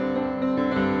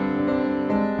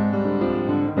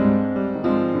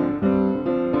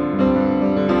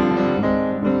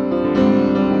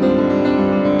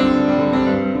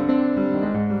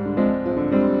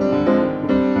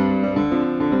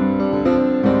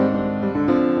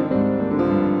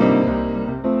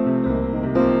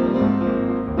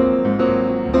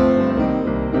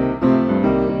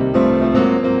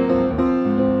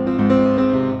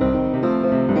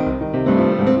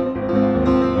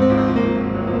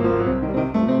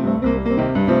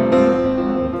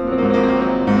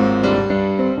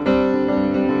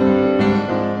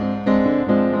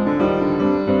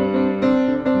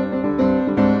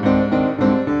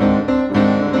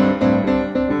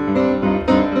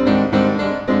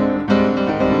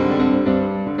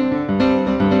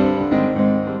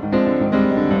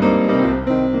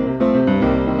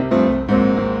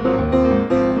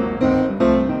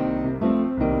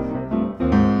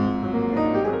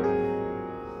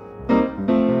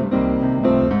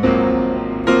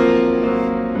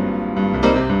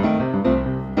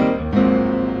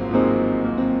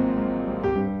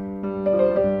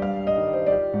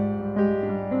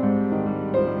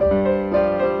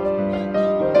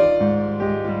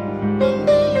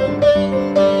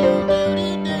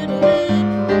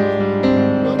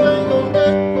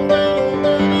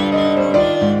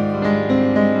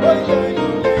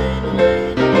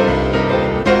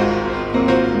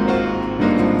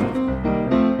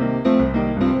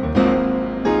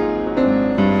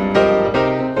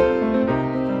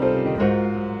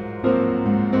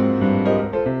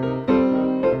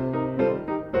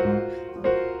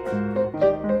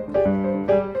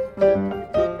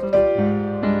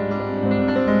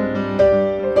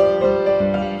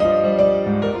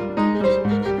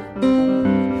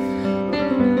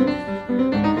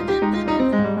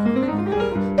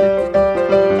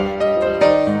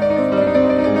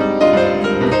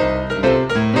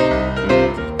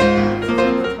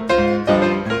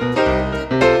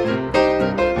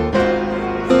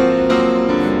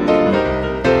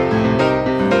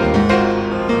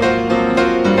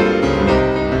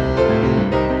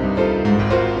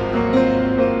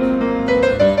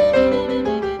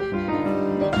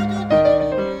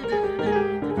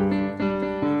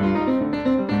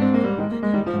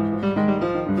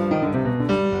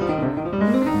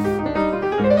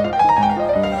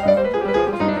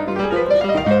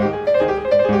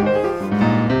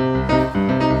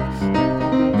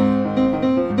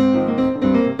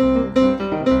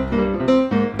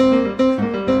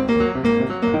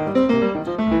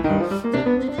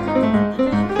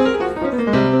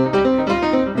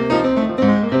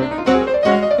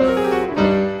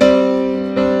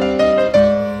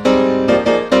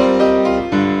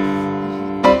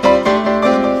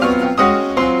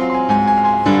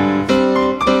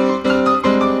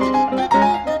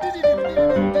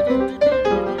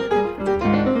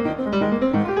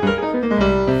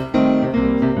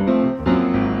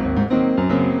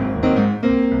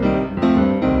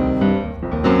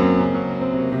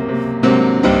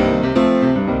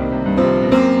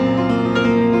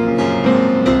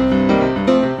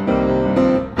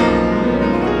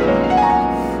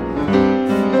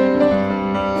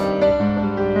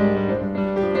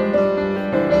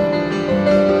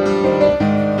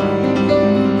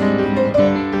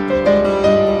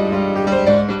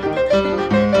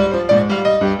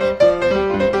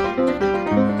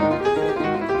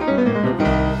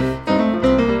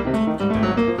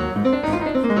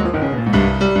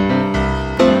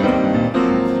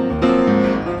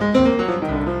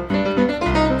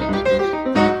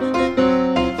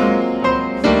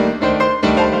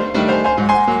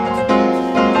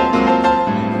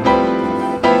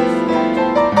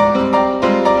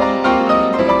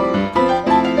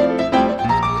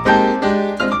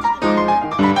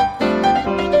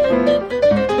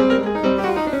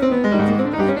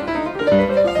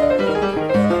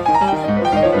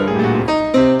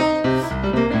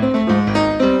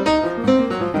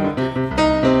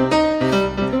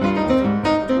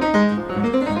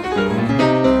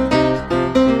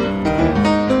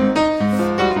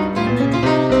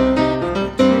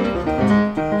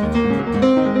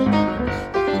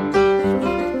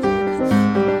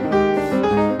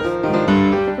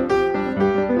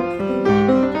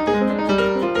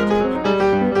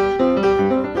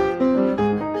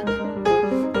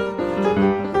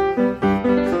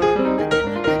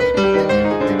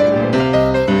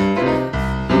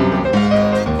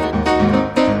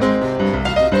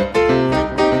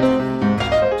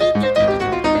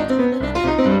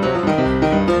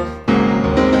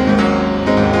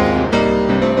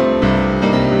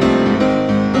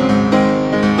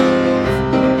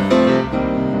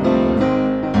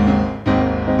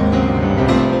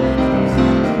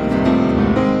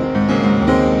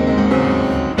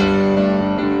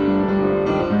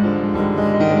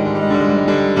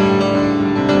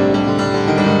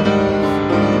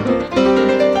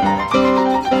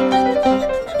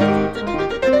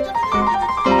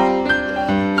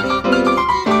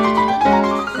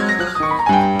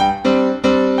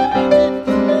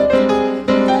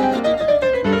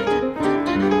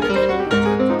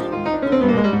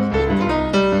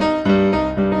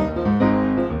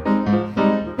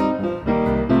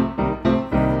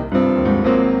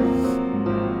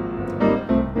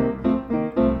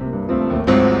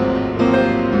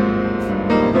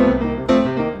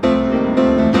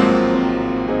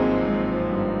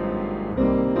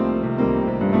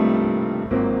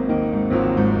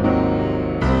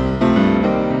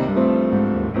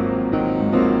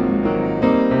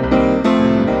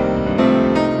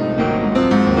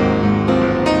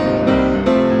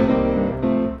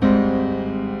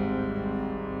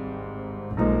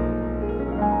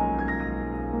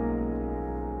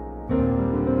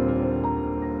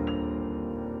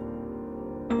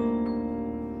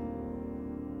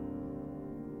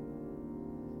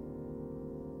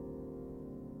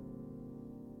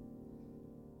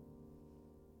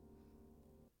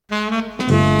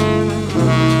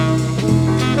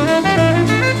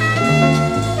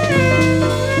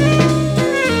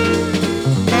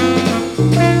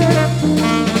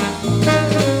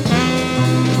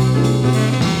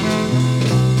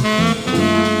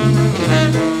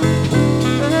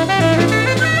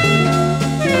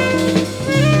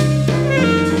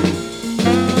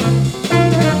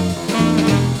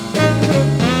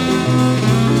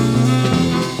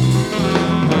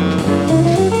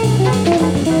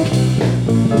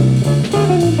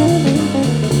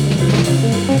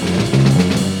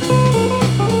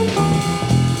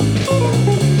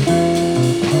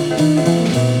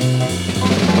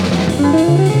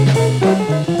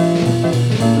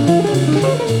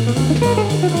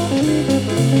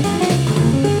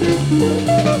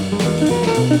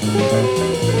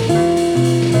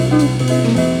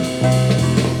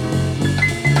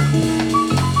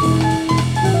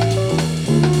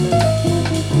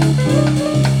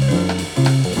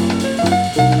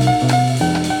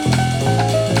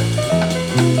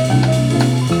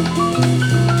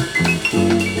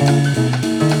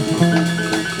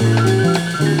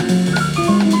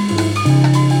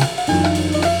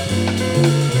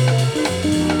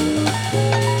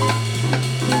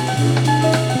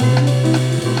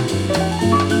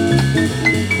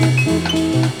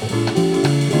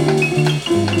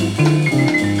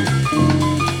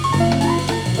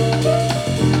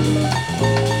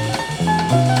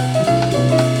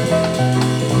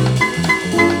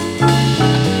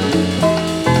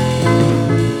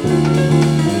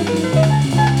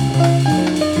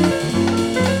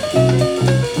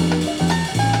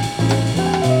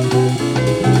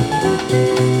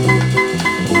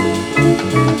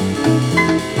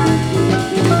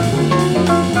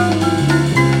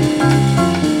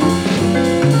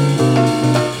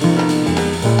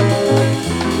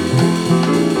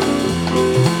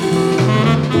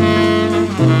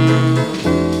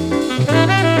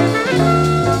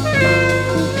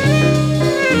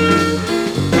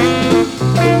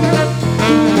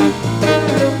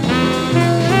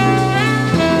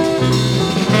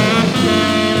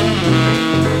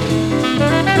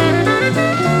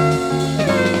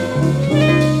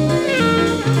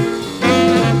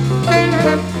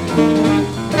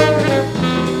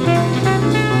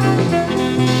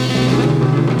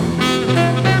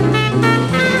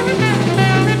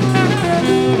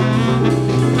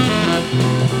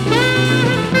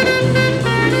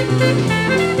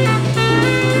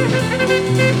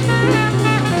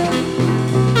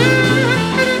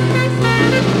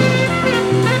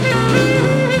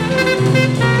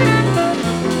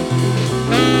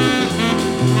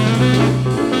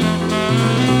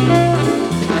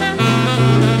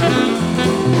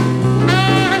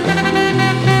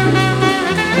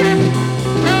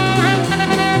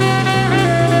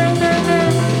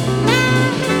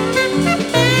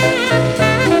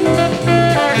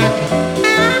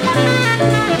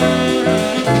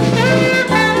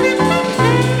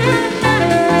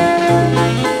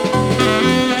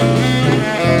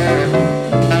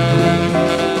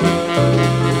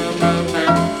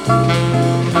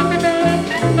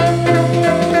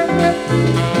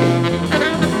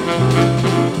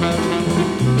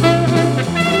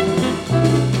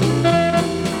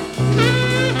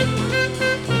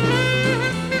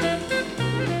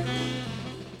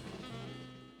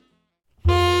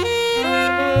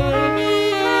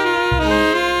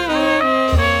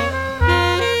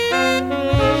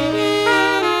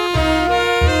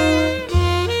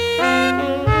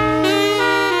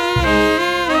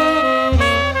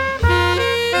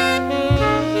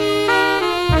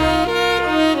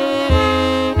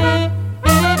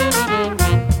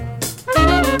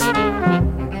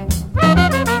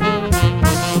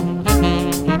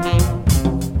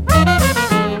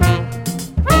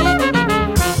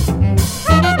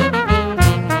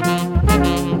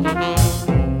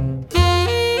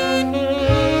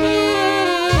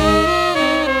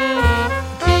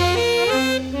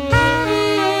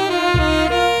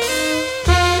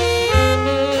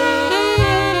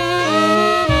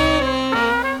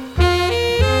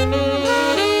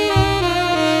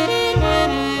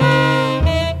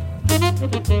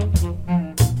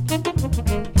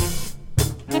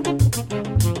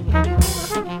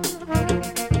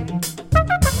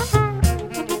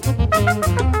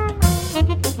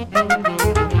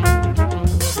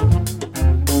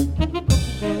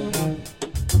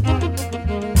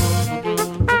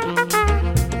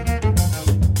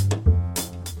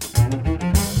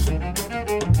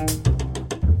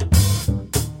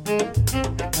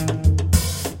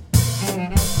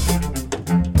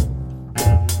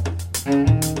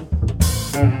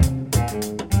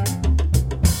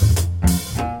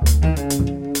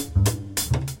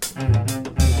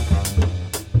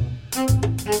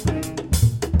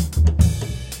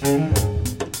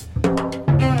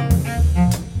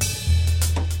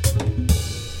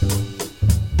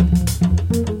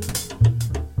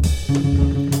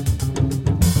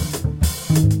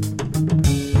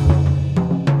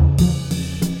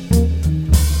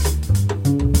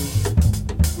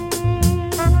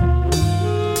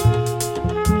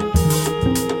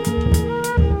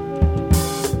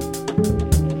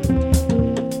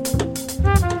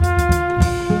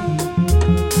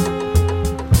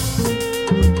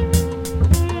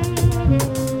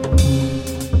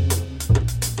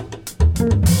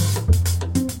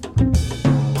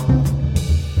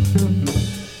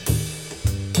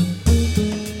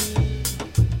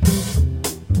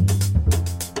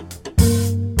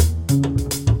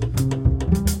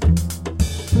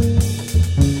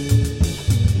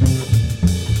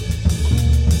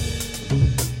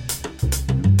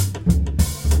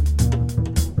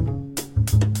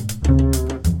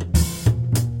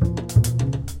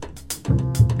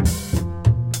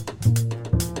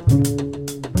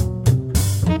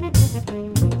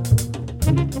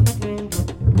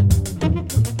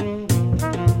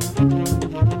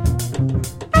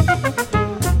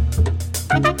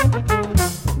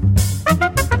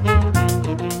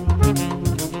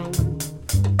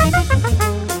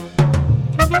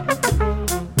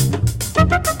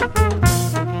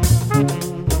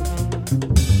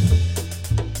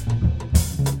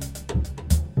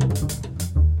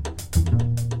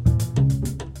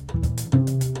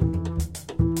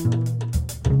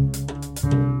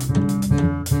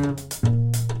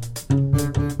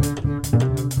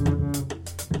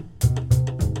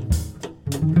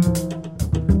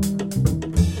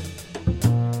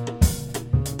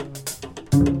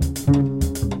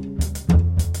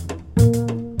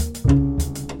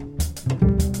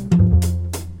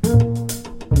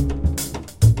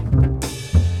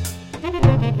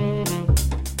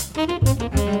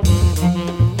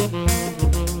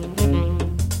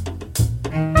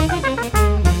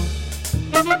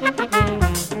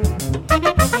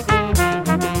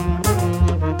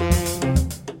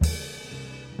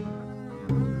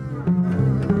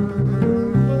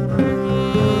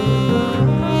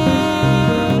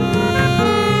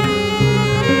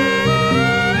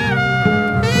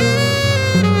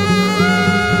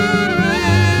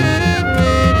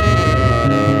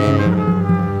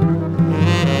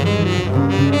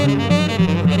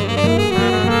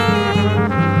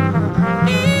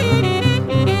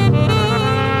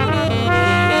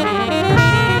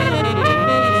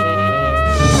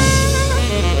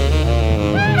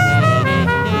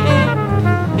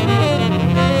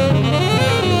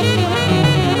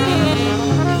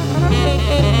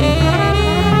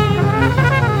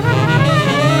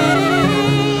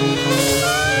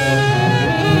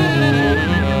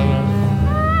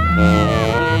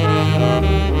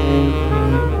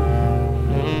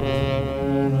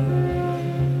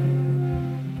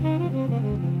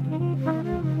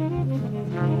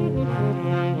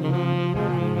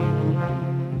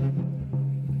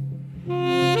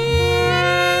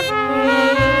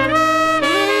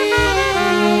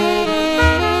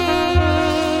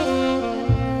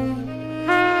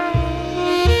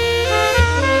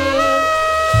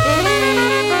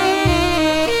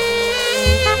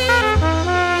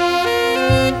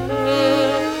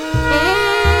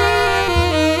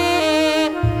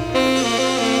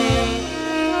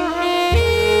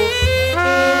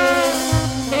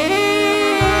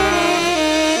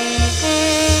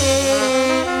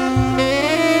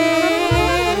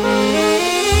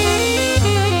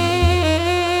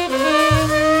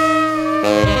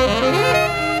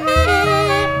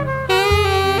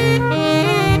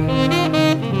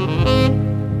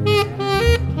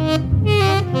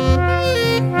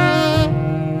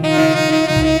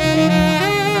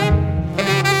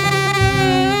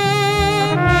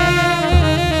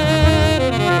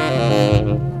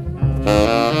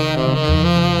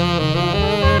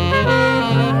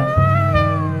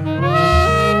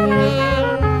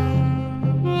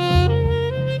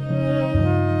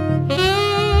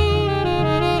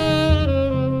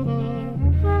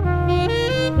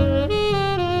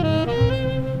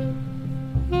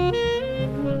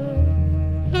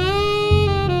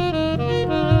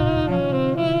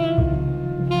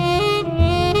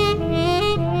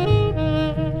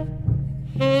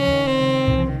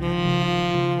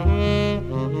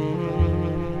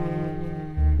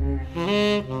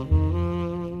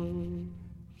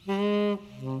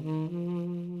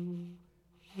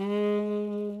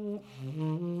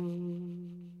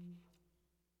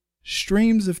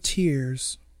 Streams of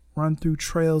tears run through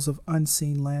trails of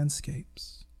unseen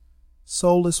landscapes.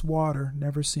 Soulless water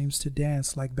never seems to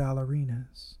dance like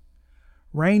ballerinas.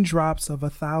 Raindrops of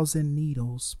 1,000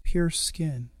 needles pierce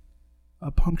skin, a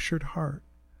punctured heart.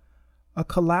 A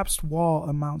collapsed wall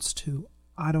amounts to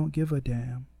I don't give a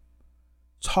damn.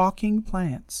 Talking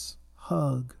plants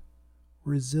hug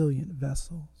resilient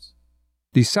vessels.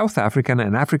 The South African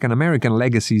and African American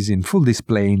legacies in full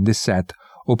display in this set,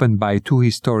 opened by two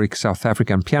historic South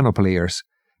African piano players,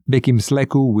 Bheki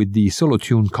Msleku with the solo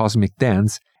tune Cosmic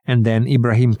Dance, and then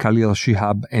Ibrahim Khalil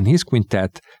Shihab and his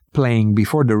quintet playing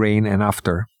Before the Rain and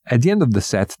After. At the end of the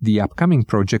set, the upcoming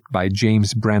project by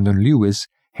James Brandon Lewis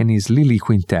and his Lily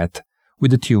Quintet,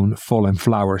 with the tune Fallen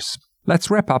Flowers. Let's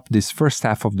wrap up this first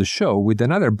half of the show with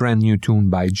another brand new tune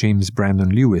by James Brandon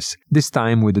Lewis, this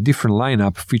time with a different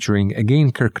lineup featuring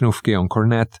again Kirk Knufke on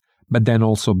cornet, but then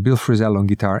also Bill Frisell on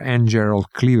guitar and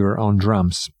Gerald Cleaver on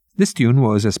drums. This tune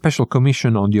was a special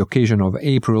commission on the occasion of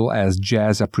April as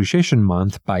Jazz Appreciation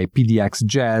Month by PDX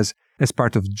Jazz as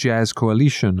part of Jazz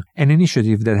Coalition, an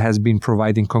initiative that has been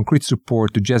providing concrete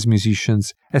support to jazz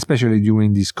musicians, especially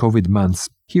during these COVID months.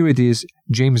 Here it is,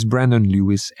 James Brandon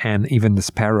Lewis and Even the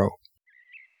Sparrow.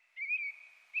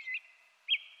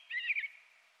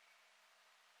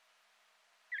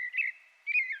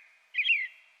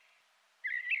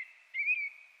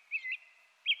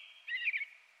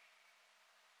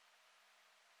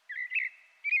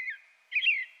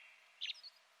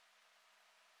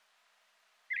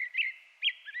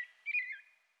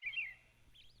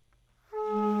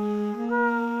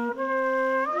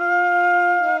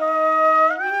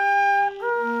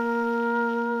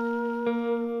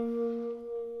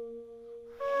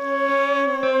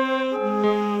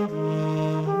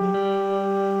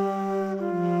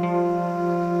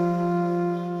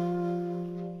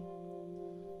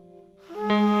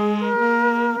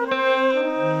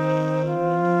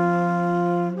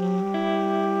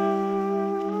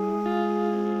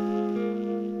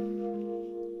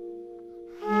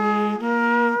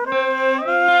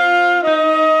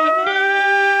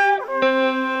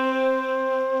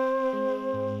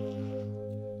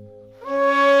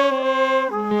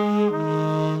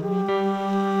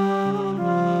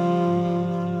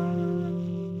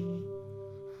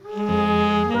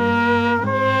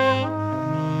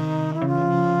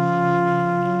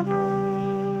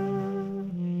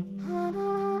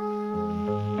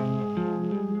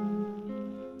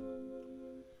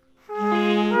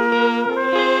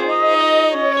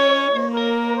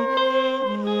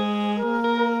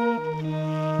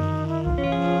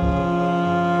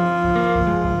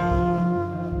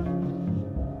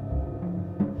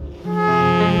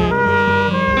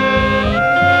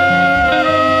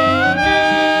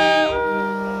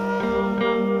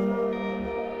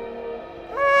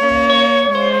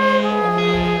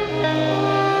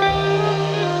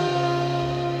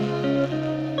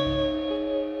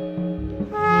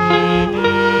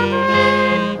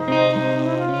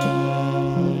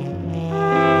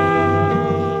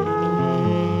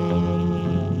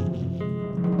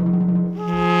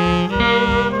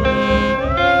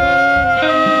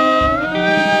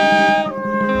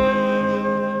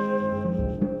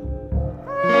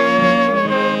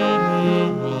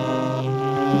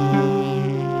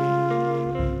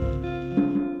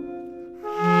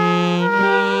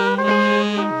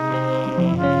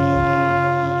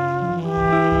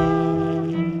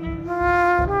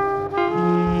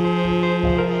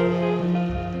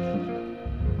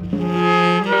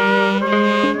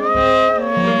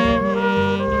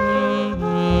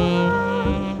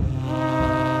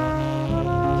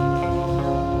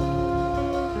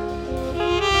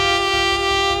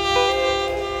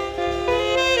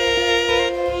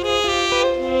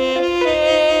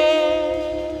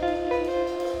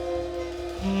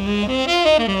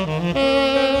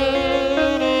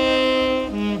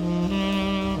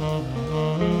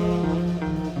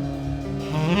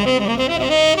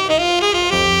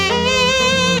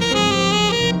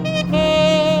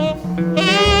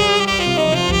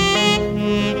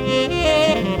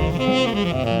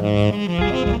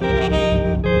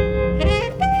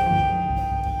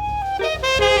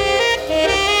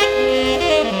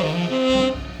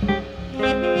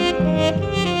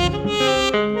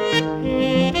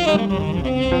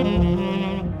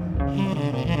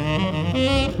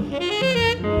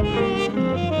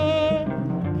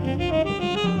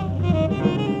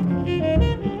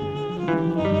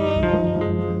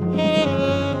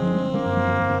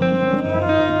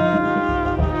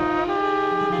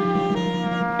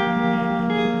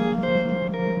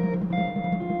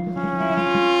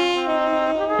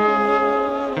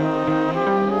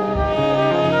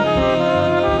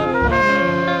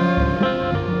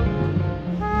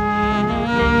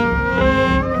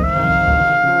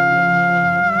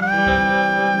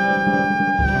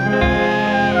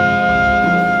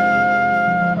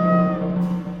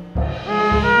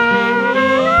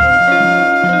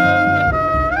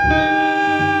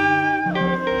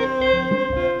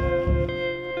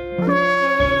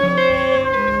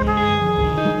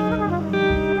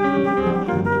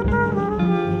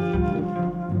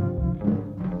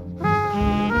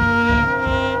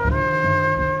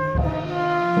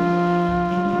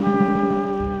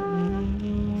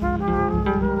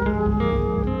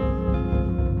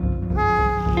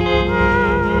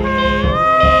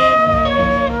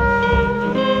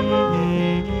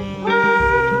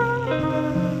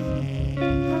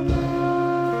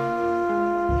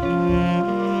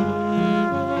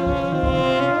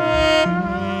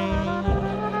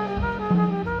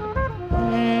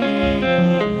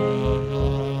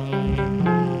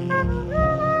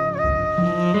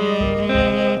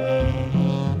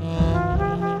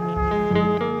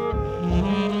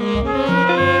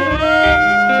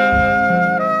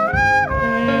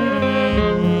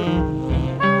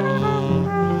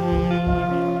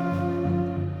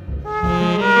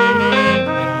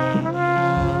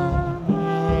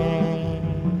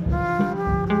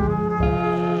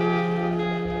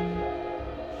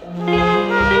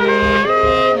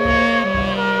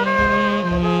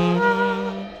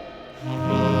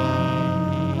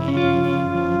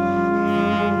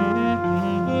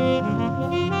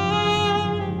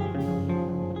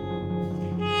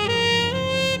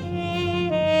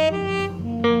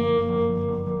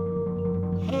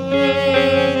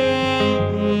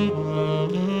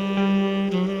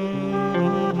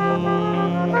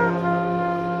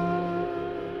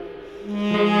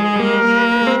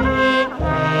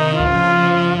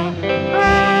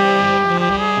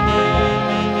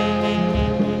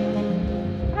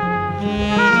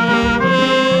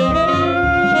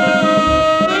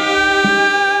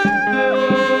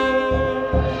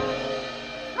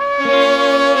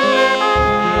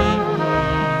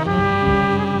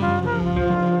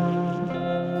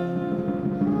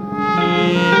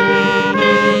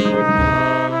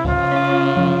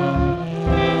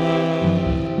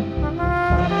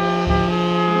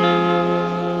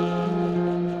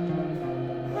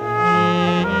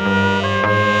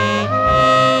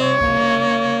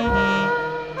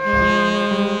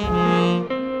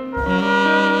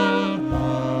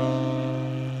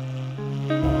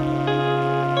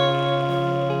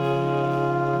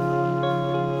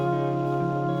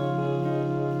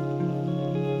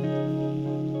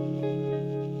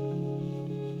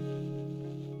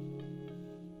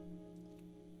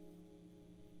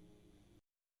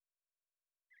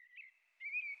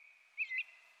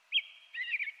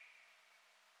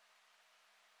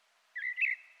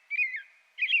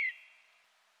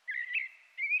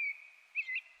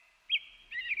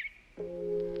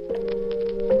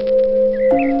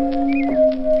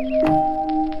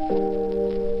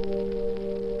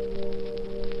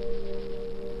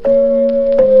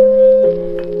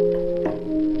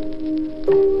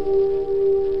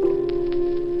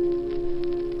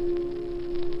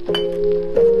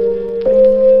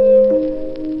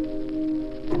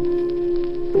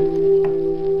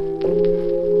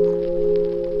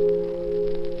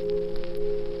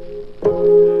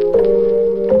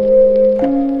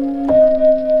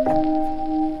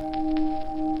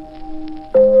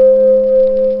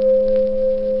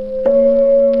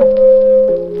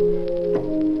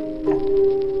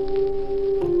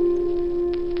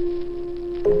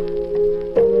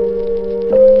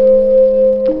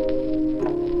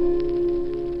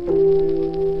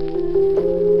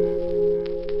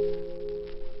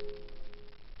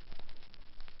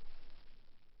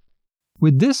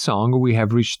 With this song, we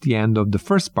have reached the end of the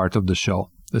first part of the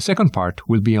show. The second part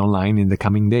will be online in the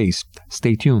coming days.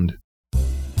 Stay tuned.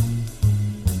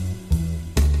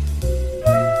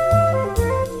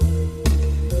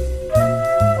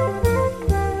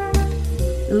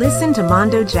 Listen to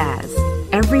Mondo Jazz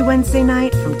every Wednesday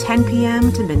night from 10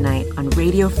 p.m. to midnight on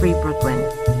Radio Free Brooklyn.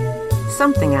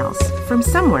 Something else from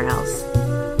somewhere else.